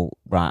to go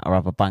right or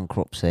have a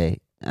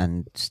bankruptcy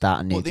and start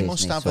a new business. But they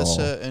must have a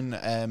certain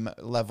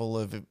level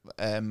of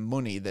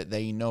money that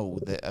they know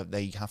that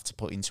they have to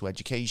put into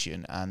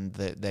education, and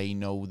that they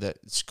know that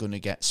it's going to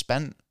get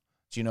spent.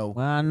 Do you know?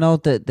 Well, I know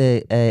that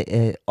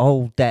the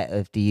old debt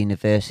of the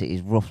university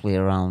is roughly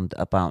around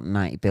about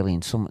 90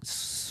 billion,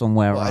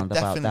 somewhere around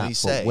about that.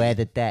 But where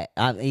the debt,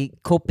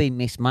 it could be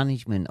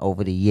mismanagement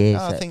over the years.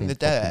 I think the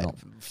debt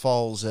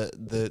falls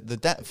at the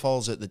debt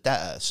falls at the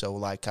debtor. So,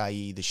 like,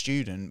 i.e., the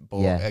student.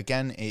 But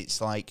again,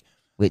 it's like,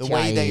 the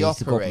way they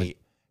operate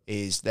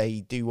is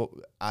they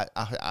do. I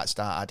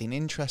start adding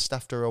interest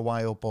after a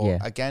while, but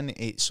again,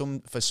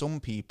 for some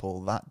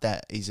people that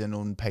debt is an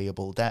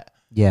unpayable debt.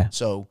 Yeah.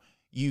 So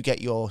you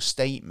get your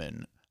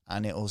statement,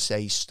 and it'll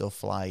say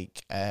stuff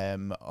like,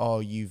 "Oh,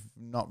 you've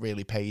not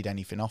really paid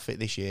anything off it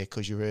this year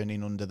because you're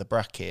earning under the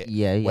bracket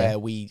where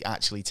we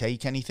actually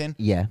take anything."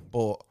 Yeah.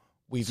 But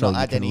we've not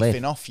had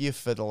anything off you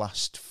for the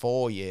last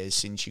 4 years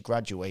since you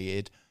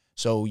graduated,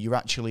 so you're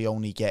actually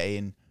only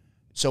getting.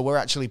 So we're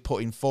actually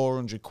putting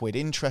 400 quid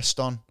interest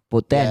on.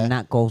 But then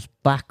that goes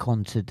back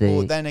onto the...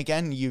 But then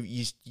again,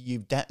 you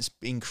debt's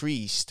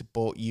increased,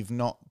 but you've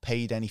not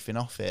paid anything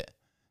off it.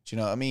 Do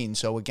you know what I mean?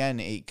 So again,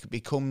 it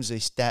becomes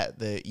this debt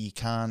that you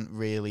can't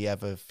really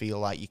ever feel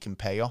like you can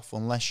pay off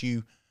unless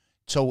you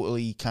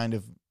totally kind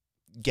of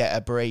get a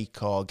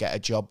break or get a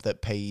job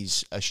that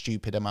pays a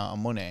stupid amount of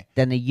money.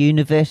 Then the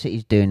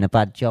university's doing a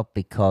bad job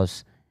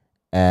because...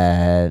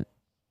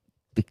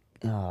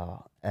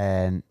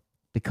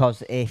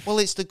 Because if... Well,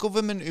 it's the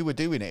government who are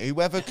doing it.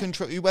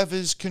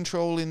 Whoever's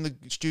controlling the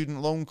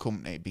student loan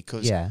company,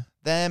 because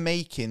they're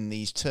making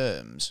these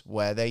terms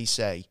where they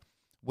say,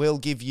 we'll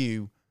give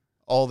you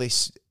all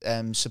this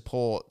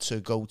support to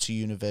go to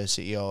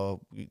university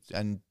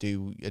and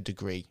do a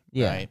degree,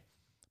 right?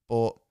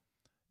 But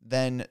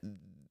then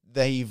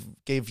they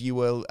give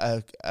you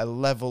a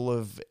level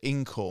of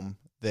income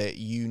that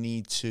you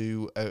need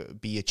to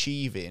be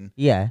achieving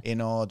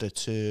in order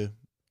to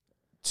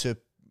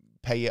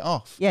pay it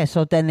off. Yeah,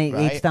 so then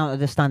it's down to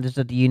the standards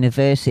of the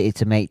university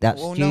to make that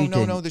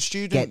the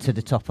student get to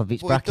the top of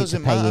its bracket to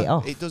pay it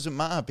off. It doesn't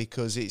matter,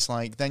 because it's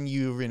like then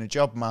you're in a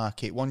job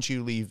market. Once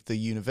you leave the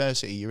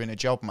university, you're in a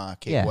job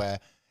market where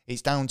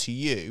it's down to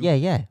you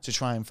to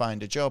try and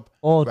find a job.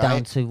 Or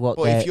down to what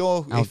if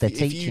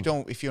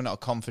you're not a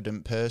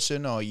confident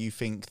person, or you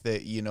think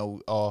that,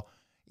 or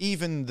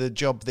even the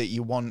job that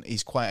you want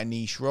is quite a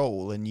niche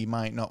role, and you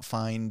might not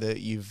find that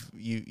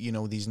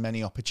there's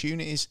many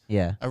opportunities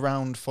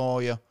around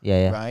for you,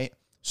 right?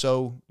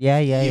 So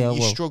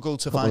you struggle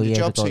to find a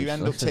job, so you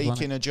end up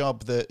taking a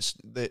job that's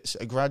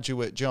a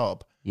graduate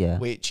job,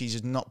 which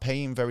is not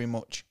paying very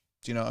much.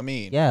 Do you know what I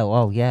mean? Yeah,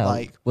 well, yeah.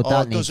 Like, or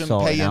it doesn't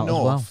pay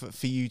enough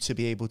for you to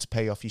be able to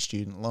pay off your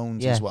student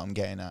loans, is what I'm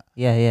getting at.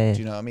 Yeah. Do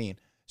you know what I mean?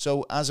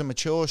 So as a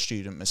mature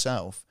student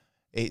myself,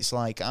 it's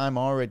like I'm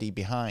already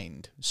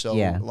behind. So,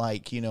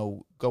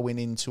 going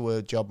into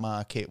a job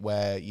market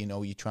where,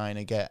 you're trying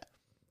to get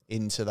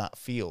into that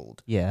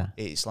field. Yeah.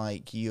 It's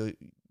like you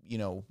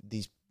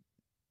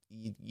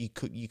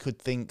could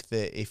think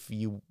that if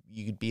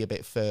you'd be a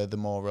bit further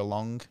more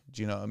along.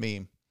 Do you know what I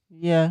mean?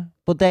 Yeah.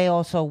 But they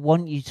also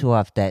want you to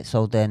have debt.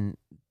 So then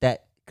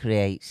that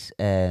creates,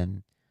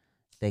 everyone's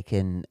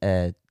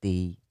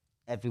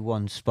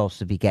supposed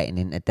to be getting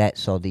into debt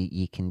so that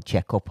you can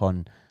check up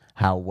on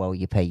how well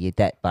you pay your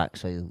debt back,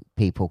 so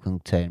people can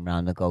turn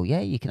around and go,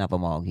 yeah, you can have a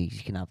mortgage,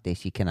 you can have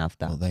this, you can have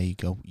that. Well, there you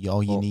go.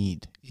 All you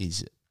need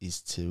is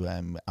to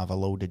have a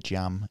load of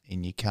jam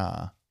in your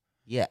car.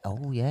 Yeah.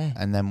 Oh, yeah.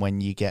 And then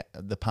when you get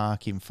the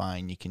parking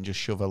fine, you can just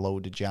shove a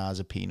load of jars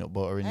of peanut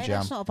butter and jam.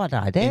 That's not a bad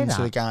idea.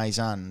 Into the guy's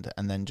hand,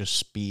 and then just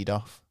speed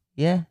off.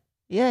 Yeah.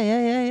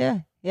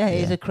 Yeah,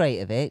 here's a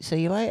crate of it.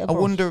 See you later. I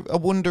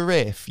wonder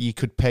if you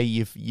could pay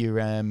your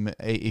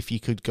if you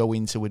could go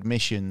into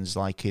admissions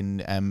like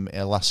in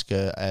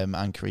Alaska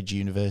Anchorage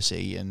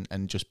University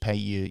and just pay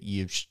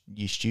your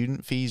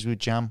student fees with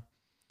jam,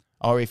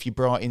 or if you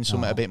brought in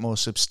something a bit more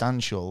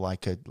substantial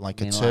like a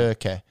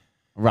turkey,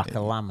 rack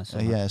of lamb or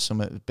something. Yeah,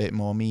 something a bit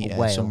more meat,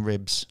 some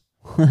ribs.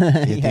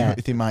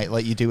 They might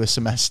let you do a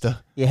semester.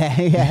 Yeah.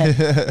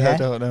 I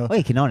don't know. Well,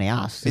 you can only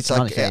ask. It's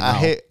like I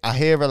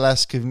hear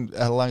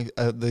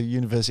the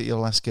University of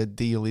Alaska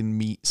deal in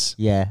meats.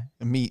 Yeah,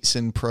 meats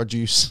and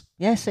produce.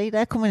 Yeah, see,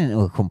 they're coming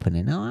into a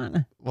company now, aren't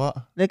they? What?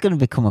 They're going to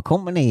become a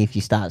company if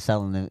you start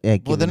selling them.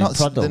 Well, they're not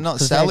selling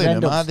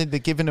them, are they?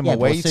 They're giving them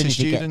away to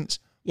students.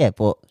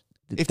 But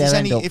if there's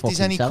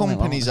any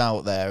companies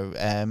out there,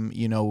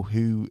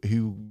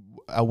 who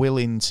are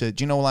willing to,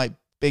 do you know, like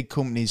big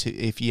companies,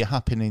 if you're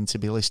happening to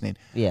be listening,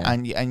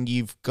 and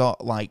you've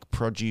got like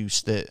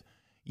produce that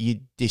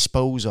you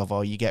dispose of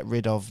or you get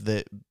rid of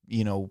that,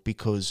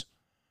 because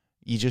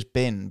you just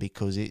bin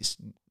because it's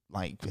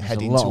like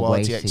heading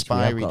towards the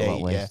expiry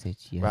date,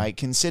 right?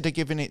 Consider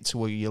giving it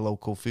to your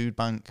local food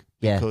bank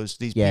because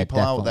these people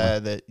out there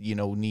that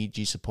need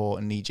your support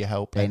and need your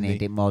help. They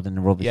need it more than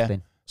the rubbish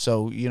bin.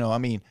 So I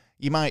mean,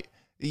 you might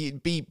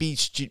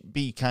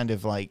be kind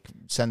of like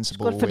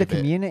sensible. It's good for the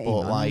community,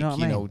 but like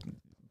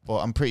but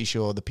I'm pretty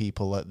sure the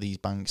people at these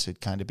banks would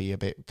kind of be a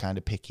bit kind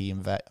of picky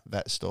and vet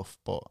stuff.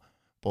 But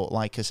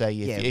like I say,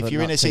 if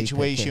you're in a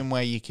situation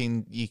where you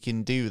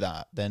can do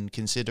that, then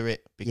consider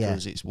it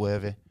because it's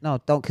worthy. No,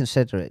 don't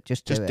consider it.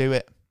 Just do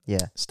it.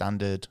 Yeah.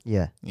 Standard.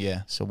 Yeah.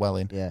 Yeah. So well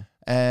in.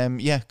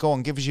 Yeah. Go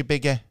on. Give us your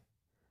biggie.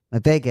 My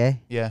biggie.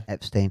 Yeah.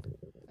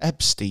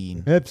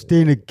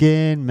 Epstein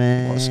again,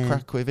 man. What's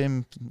crack with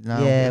him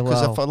now? Yeah,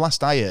 because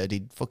last I heard,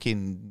 he'd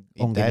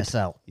dead.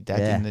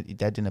 He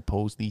dead in a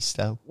Posley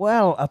cell.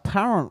 Well,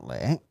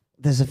 apparently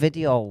there's a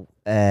video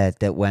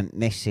that went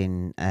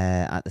missing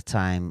at the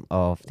time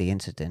of the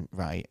incident.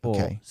 Right.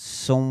 Okay.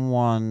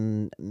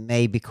 Someone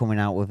may be coming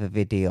out with a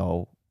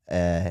video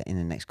in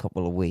the next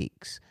couple of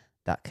weeks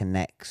that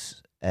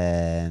connects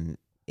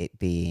it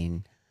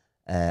being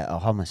a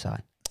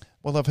homicide.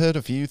 Well, I've heard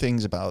a few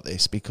things about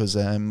this because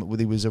there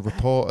was a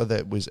reporter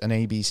that was an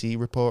ABC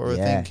reporter, I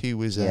think, who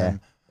was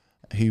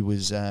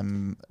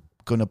going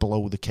to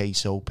blow the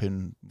case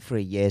open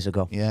 3 years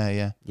ago.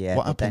 Yeah.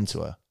 What happened to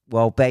her?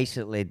 Well,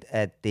 basically,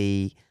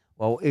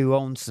 who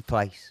owns the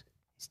place?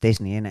 It's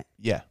Disney, isn't it?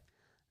 Yeah.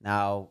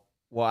 Now,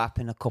 what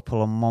happened a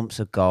couple of months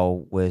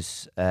ago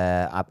was,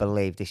 I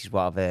believe this is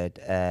what I've heard,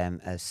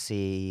 a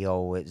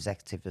CEO,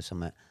 executive or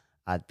something,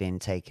 had been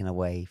taken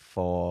away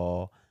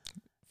for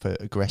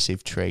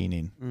aggressive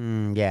training.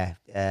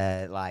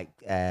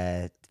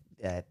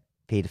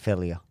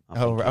 Paedophilia.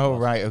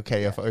 Right,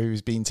 okay. I thought he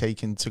was being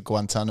taken to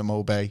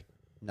Guantanamo Bay.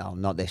 No,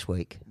 not this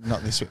week.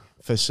 Not this week.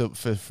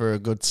 For a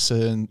good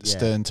stern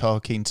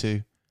talking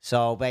to.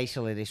 So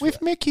basically, this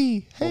with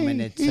Mickey, woman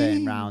had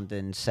turned round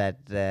and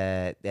said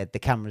the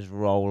cameras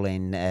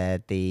rolling,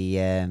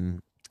 the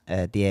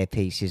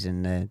earpieces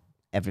and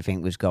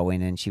everything was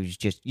going, and she was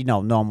just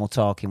normal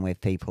talking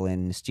with people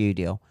in the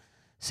studio,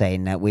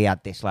 saying that we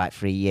had this like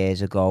 3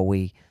 years ago.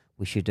 We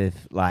should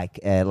have let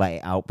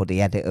it out, but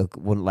the editor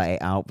wouldn't let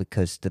it out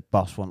because the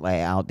boss wouldn't let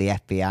it out. The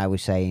FBI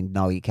was saying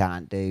no, you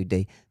can't do.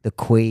 The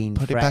Queen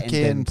put it back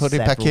in.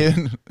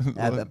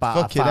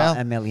 about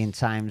a million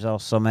times or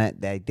something.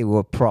 They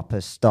were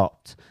proper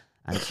stopped,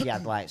 and she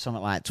had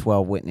something like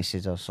 12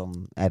 witnesses or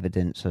some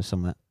evidence or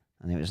something,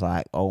 and it was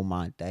like, oh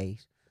my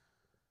days.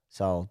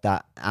 So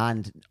that,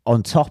 and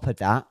on top of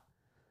that,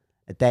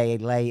 a day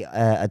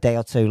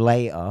or two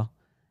later.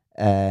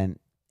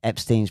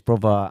 Epstein's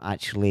brother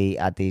actually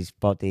had his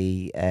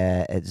body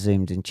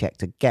exhumed and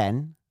checked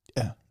again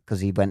because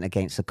he went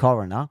against the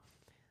coroner.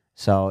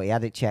 So he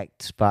had it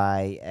checked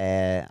by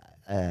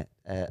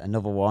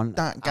another one.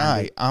 That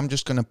guy, I'm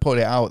just going to put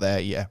it out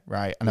there,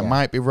 right? And I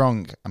might be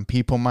wrong, and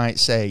people might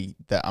say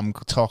that I'm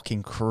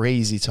talking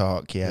crazy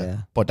talk,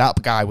 but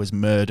that guy was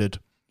murdered.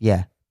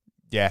 Yeah.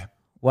 Yeah.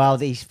 Well,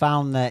 he's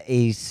found that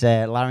his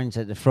larynx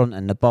at the front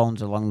and the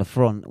bones along the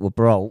front were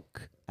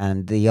broke.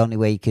 And the only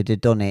way you could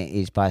have done it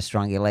is by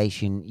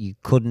strangulation. You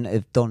couldn't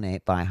have done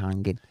it by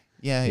hanging.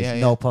 There's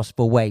no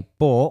possible way.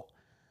 But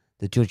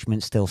the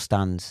judgment still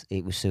stands.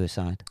 It was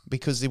suicide.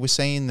 Because they were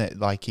saying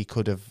that he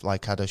could have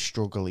had a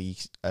struggle, hanging.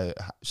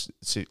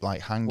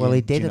 Well,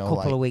 he did a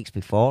couple of weeks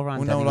before.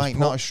 Well, no,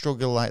 not a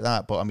struggle like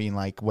that. But I mean,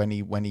 when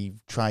he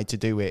tried to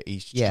do it, he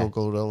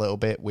struggled a little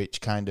bit,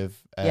 which kind of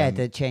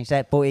they changed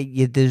that. But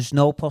there's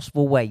no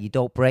possible way. You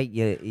don't break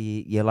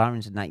your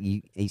larynx and that.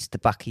 It's the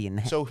back of your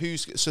neck. So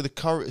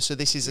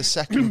this is a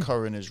second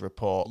coroner's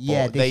report.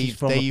 Yeah, this is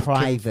from a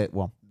private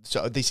one.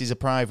 So this is a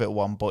private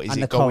one, but is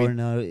it going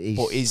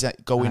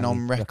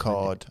on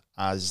record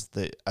as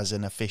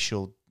an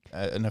official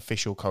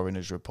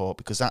coroner's report?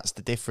 Because that's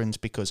the difference.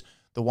 Because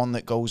the one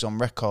that goes on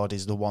record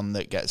is the one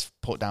that gets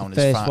put down as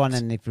fact. First one,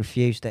 and they've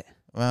refused it.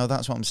 Well,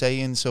 that's what I'm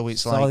saying. So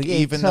it's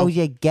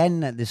again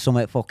that there's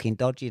something fucking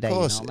dodgy there. Of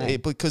course, you know what I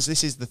mean? Because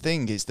this is the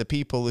thing: it's the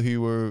people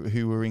who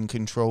were in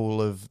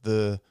control of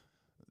the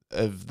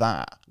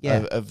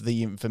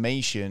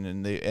information,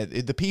 and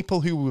the people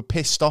who were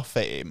pissed off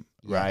at him.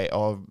 Right,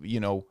 or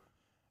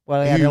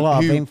well, he had a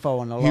lot of info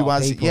on a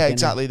lot of people. Yeah,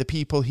 exactly. The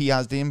people he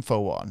has the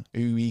info on,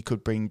 who he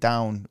could bring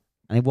down,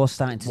 and he was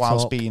starting to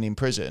whilst talk. being in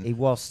prison. He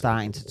was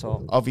starting to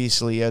talk.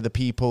 Obviously, the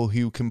people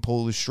who can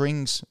pull the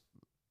strings,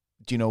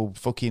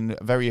 fucking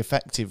very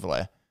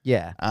effectively.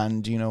 Yeah,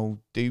 and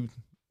do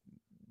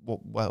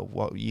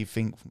what you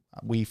think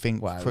we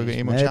think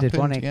pretty much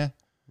happened. Yeah,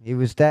 he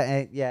was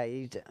that.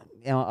 He's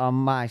on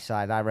my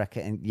side, I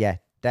reckon. Yeah,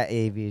 that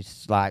he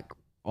was like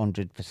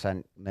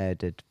 100%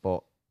 murdered,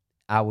 but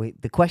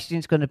the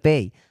question's going to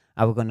be,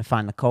 are we going to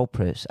find the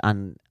culprits,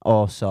 and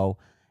also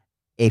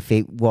if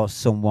it was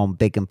someone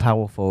big and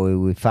powerful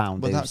who we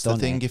found. Well, that's the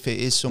thing. If it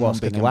is someone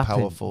big and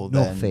powerful,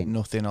 then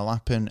nothing will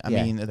happen. I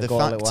mean,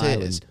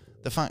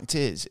 the fact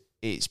is,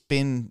 it's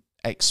been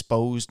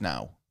exposed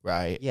now,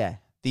 right? Yeah.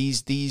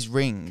 These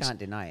rings. Can't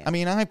deny it. I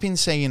mean, I've been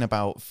saying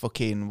about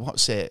fucking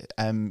what's it?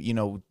 I'm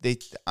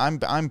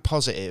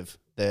positive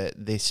that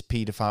this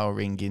paedophile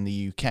ring in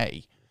the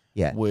UK.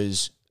 Yeah.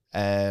 Was,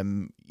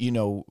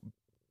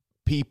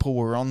 people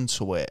were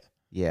onto it.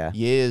 Yeah.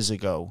 Years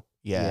ago.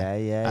 Yeah.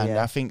 And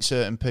I think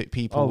certain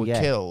people were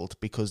killed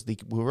because they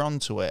were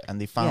onto it and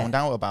they found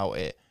out about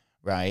it,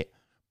 right?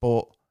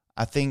 But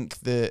I think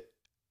that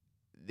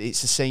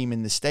it's the same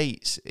in the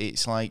States.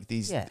 It's like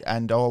these,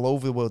 and all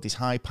over the world, these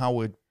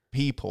high-powered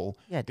people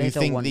who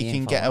think they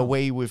can get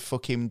away with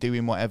fucking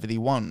doing whatever they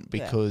want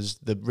because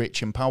they're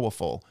rich and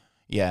powerful.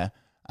 Yeah.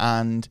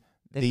 And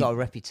they've got a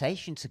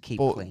reputation to keep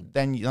clean.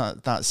 Then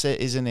that's it,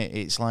 isn't it?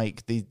 It's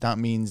like that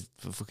means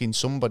fucking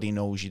somebody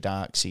knows your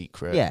dark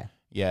secret.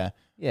 Yeah.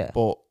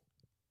 But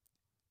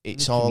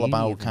it's all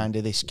about kind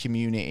of this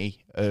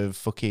community of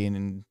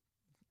fucking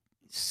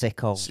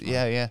sickos.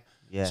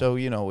 Yeah. So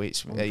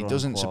it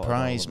doesn't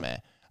surprise me,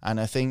 and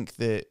I think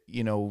that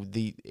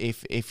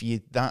if you're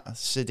that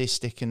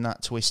sadistic and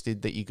that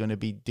twisted that you're going to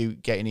be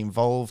getting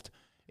involved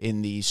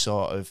in these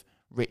sort of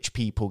rich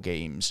people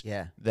games,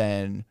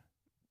 then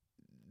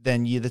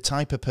you're the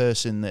type of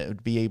person that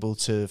would be able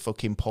to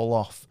fucking pull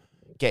off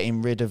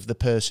getting rid of the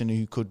person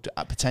who could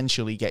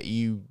potentially get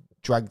you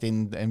dragged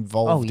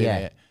involved in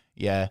it.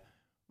 Yeah.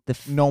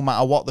 No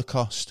matter what the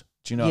cost.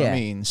 Do you know what I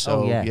mean?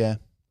 So, yeah.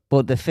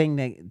 But the thing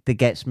that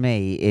gets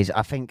me is,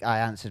 I think I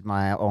answered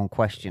my own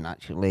question,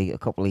 actually, a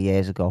couple of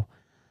years ago.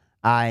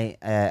 I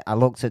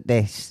looked at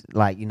this,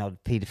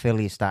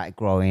 paedophilia started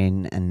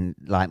growing and,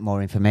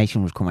 more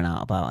information was coming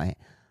out about it.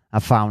 I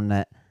found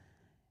that,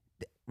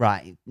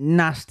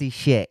 nasty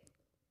shit.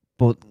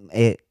 But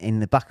in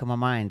the back of my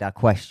mind, I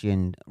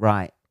questioned,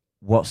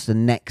 what's the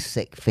next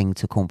sick thing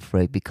to come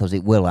through? Because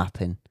it will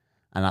happen.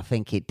 And I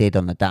think it did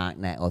on the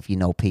darknet of,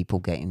 people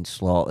getting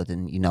slaughtered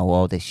and,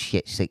 all this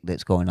shit sick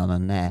that's going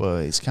on there. Well,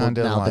 it's kind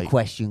of now the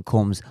question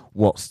comes,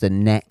 what's the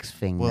next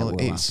thing that will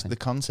it's happen? The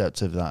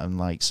concept of that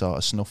and, sort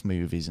of snuff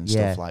movies and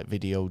stuff like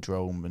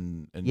Videodrome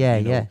and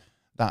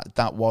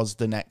that was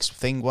the next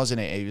thing, wasn't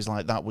it? It was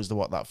like that was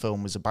what that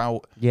film was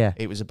about. Yeah.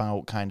 It was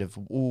about kind of,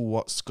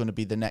 what's going to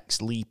be the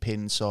next leap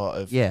in sort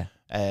of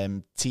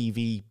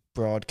TV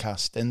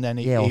broadcast. And then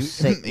he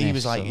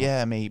was like,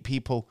 mate,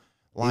 people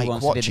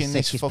like watching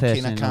this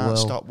fucking, I can't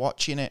stop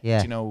watching it.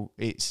 Yeah.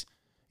 It's,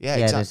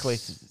 exactly.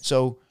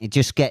 So it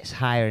just gets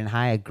higher and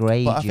higher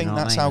grade. But I think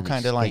that's how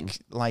kind of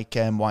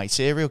why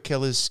serial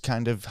killers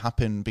kind of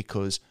happen,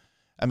 because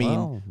I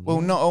mean,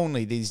 not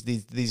only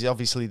these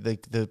obviously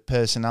the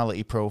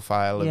personality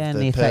profile of the and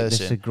the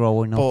person, effect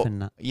growing up in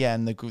that. Yeah,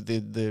 and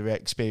the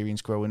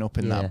experience growing up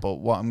in that. But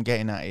what I'm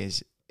getting at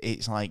is,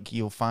 it's like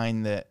you'll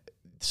find that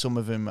some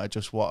of them are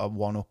just what a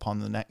one up on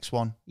the next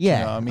one. Yeah,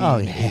 you know what I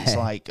mean? It's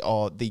like,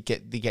 they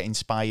get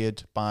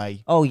inspired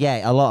by. Oh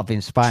yeah, a lot of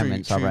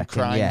inspirements. True I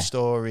reckon. crime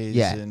stories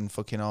and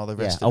fucking all the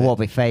rest. I won't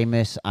be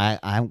famous. I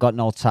haven't got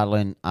no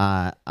talent.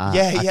 I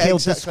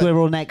killed the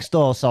squirrel next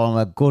door, so I'm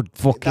a good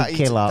fucking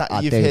killer.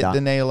 You've hit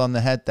the nail on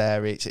the head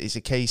there. It's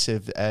a case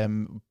of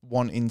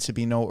wanting to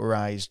be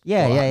notarized.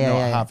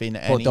 Not having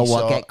any. But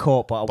don't get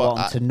caught. But I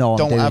want to know.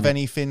 Don't have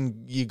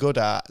anything you're good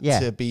at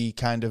to be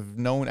kind of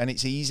known, and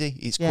it's easy.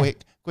 It's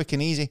quick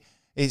and easy.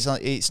 It's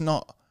like, it's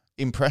not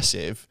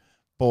impressive,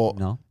 but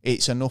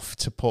it's enough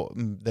to put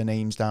the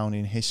names down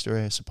in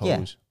history, I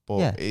suppose.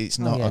 But it's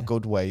not a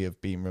good way of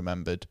being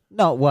remembered.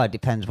 No, well, it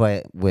depends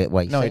where you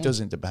No, it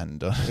doesn't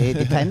depend. It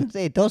depends.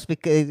 It does,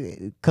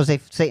 because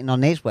if sitting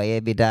on his way,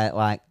 it'd be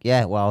like,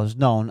 I was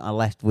known. I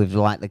left with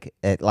like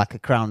a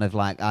crown of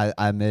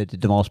I murdered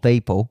the most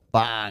people,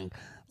 bang,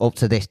 up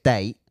to this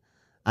date,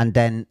 and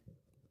then,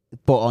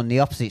 but on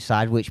the opposite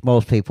side, which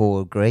most people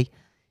will agree,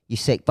 You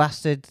sick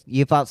bastard.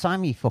 You about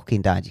time you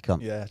fucking died, you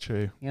cunt. Yeah,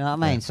 true. You know what I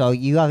mean? Yeah. So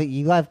you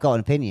have got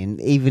an opinion,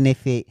 even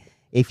if you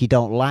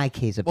don't like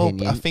his opinion.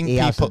 Well, I think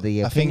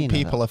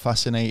people are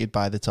fascinated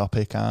by the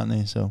topic, aren't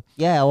they? So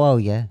yeah, well,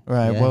 yeah.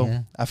 Right. Yeah, well,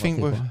 yeah. I think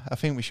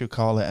we should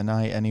call it a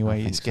night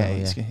anyway. It's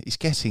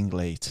getting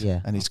late. Yeah.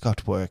 And he's got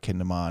to work in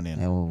the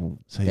morning. Oh,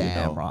 so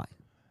damn right.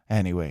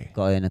 Anyway,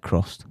 got to earn a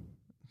crust.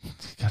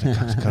 Got to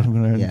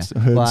earn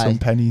some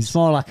pennies. It's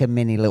more like a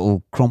mini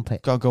little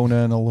crumpet. Got to go and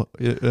earn a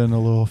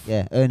loaf.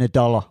 Yeah, earn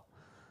 $1.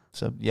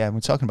 So yeah, we're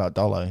talking about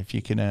dollar. If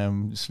you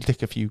can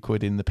stick a few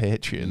quid in the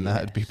Patreon,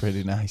 that'd be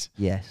pretty nice.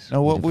 Yes.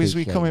 No, what was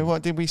we coming?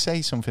 What did we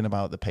say something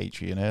about the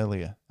Patreon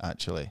earlier?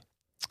 Actually,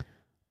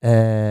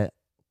 we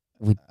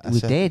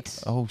did.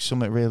 Oh,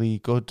 something really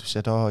good.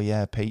 Said, oh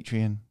yeah,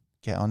 Patreon,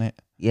 get on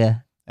it.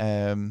 Yeah.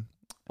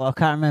 Well, I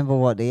can't remember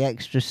what the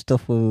extra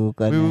stuff we were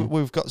going to...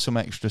 We've got some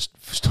extra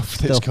stuff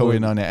that's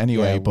going on it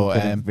anyway,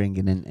 but...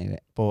 bringing into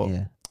it.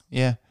 But,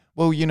 yeah.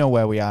 Well, you know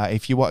where we are.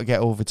 If you want to get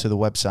over to the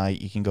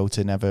website, you can go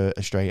to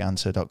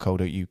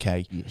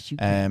neverastraightanswer.co.uk. Yes, you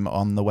can.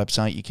 On the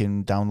website, you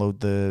can download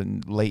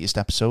the latest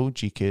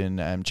episodes. You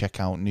can check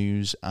out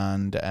news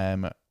and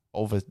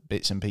other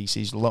bits and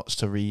pieces. Lots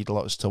to read,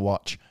 lots to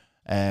watch.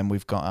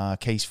 We've got our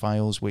case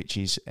files, which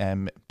is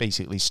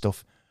basically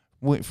stuff...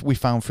 we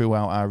found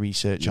throughout our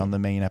research on the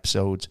main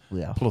episodes,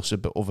 plus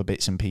other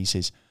bits and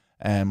pieces.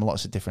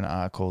 Lots of different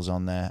articles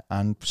on there,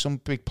 and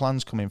some big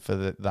plans coming for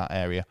that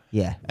area.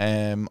 Yeah.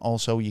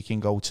 Also, you can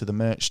go to the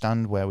merch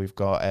stand where we've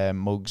got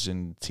mugs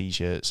and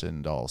T-shirts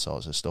and all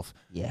sorts of stuff.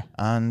 Yeah.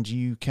 And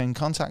you can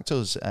contact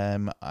us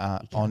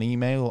on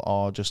email,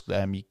 or just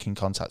you can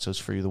contact us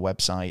through the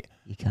website.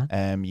 You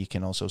can. You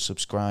can also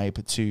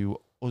subscribe to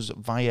us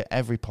via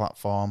every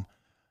platform.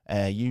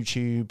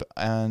 YouTube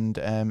and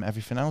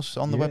everything else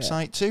on the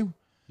website too.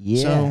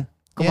 Yeah. So,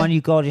 Come on,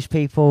 you gorgeous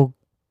people.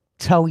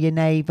 Tell your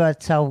neighbour.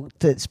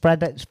 Spread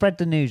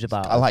the news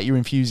about it. I like your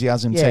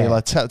enthusiasm, Taylor.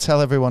 Tell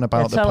everyone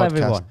about the podcast. Tell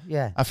everyone.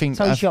 Yeah.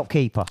 Tell your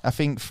shopkeeper. I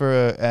think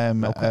for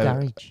local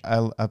garage. I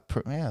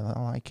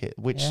like it.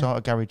 Which sort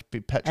of garage?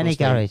 Any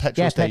garage.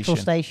 Petrol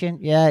station.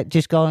 Yeah.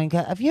 Just go and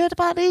get. Have you heard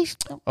about these?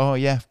 Oh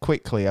yeah.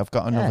 Quickly, I've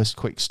got another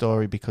quick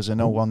story because I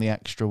know on the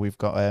extra we've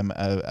got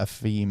a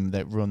theme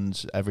that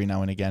runs every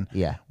now and again.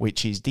 Yeah.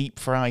 Which is deep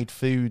fried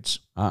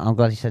foods. I'm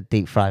glad you said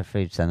deep fried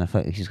foods. Then I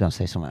thought he was going to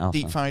say something else.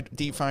 Deep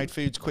fried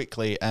foods quickly.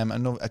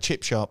 A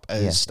chip shop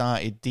has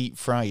started deep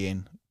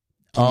frying.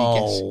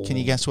 Can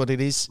you guess what it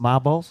is?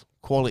 Marbles.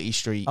 Quality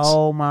Streets.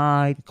 Oh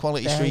my!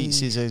 Quality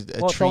Streets is a What's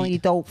treat. What's on your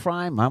dope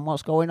fry, man?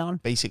 What's going on?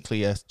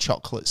 Basically, a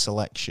chocolate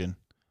selection.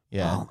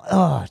 Yeah.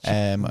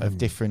 Of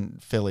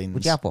different fillings.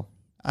 Would you have one?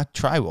 I'd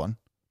try one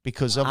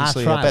because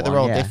obviously I bet they're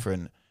all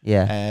different.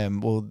 Yeah.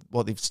 Well,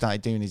 what they've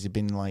started doing is they've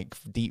been like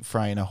deep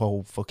frying a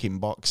whole fucking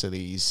box of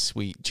these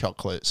sweet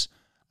chocolates,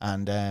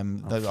 and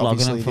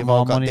obviously they've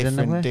all got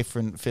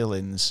different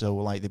fillings. So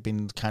like they've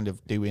been kind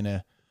of doing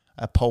a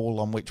poll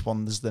on which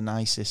one's the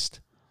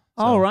nicest.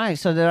 Oh, right.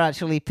 So they're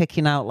actually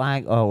picking out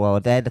like,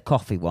 they're the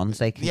coffee ones.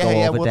 They can go over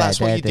there. Well, that's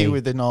what you do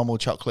with the normal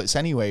chocolates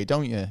anyway,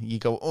 don't you? You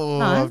go,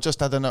 I've just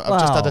had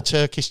a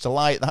Turkish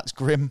delight. That's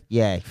grim.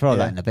 Yeah, throw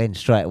that in the bin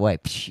straight away.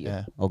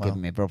 Give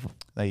me, brother.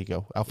 There you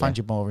go. I'll find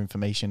you more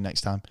information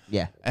next time.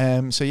 Yeah.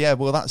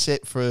 Well, that's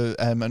it for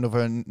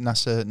another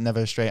NASA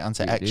Never Straight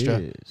Answer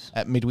Extra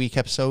midweek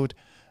episode.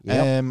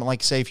 Yep.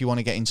 Like I say, if you want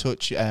to get in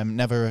touch,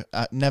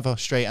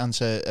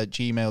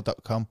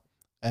 neverstraightanswer@gmail.com.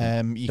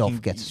 Don't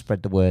forget to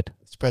spread the word.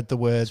 Spread the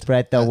word.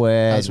 Spread the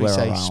word. As we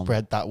say,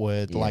 spread that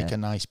word like a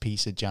nice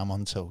piece of jam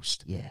on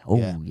toast. Yeah. Oh,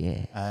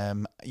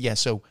 yeah.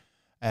 So,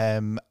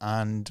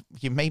 and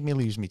you made me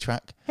lose my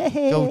track.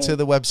 Go to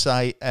the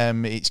website.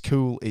 It's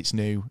cool. It's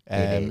new.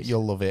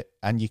 You'll love it.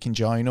 And you can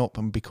join up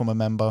and become a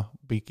member.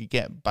 We could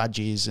get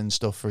badges and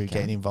stuff for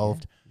getting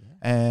involved.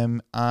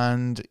 That's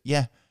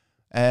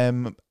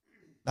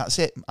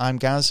it. I'm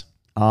Gaz.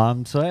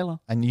 I'm Sailor.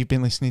 And you've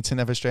been listening to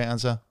Never Straight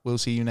Answer. We'll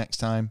see you next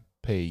time.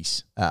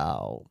 Peace.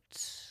 Out.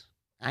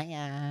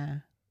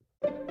 Hiya.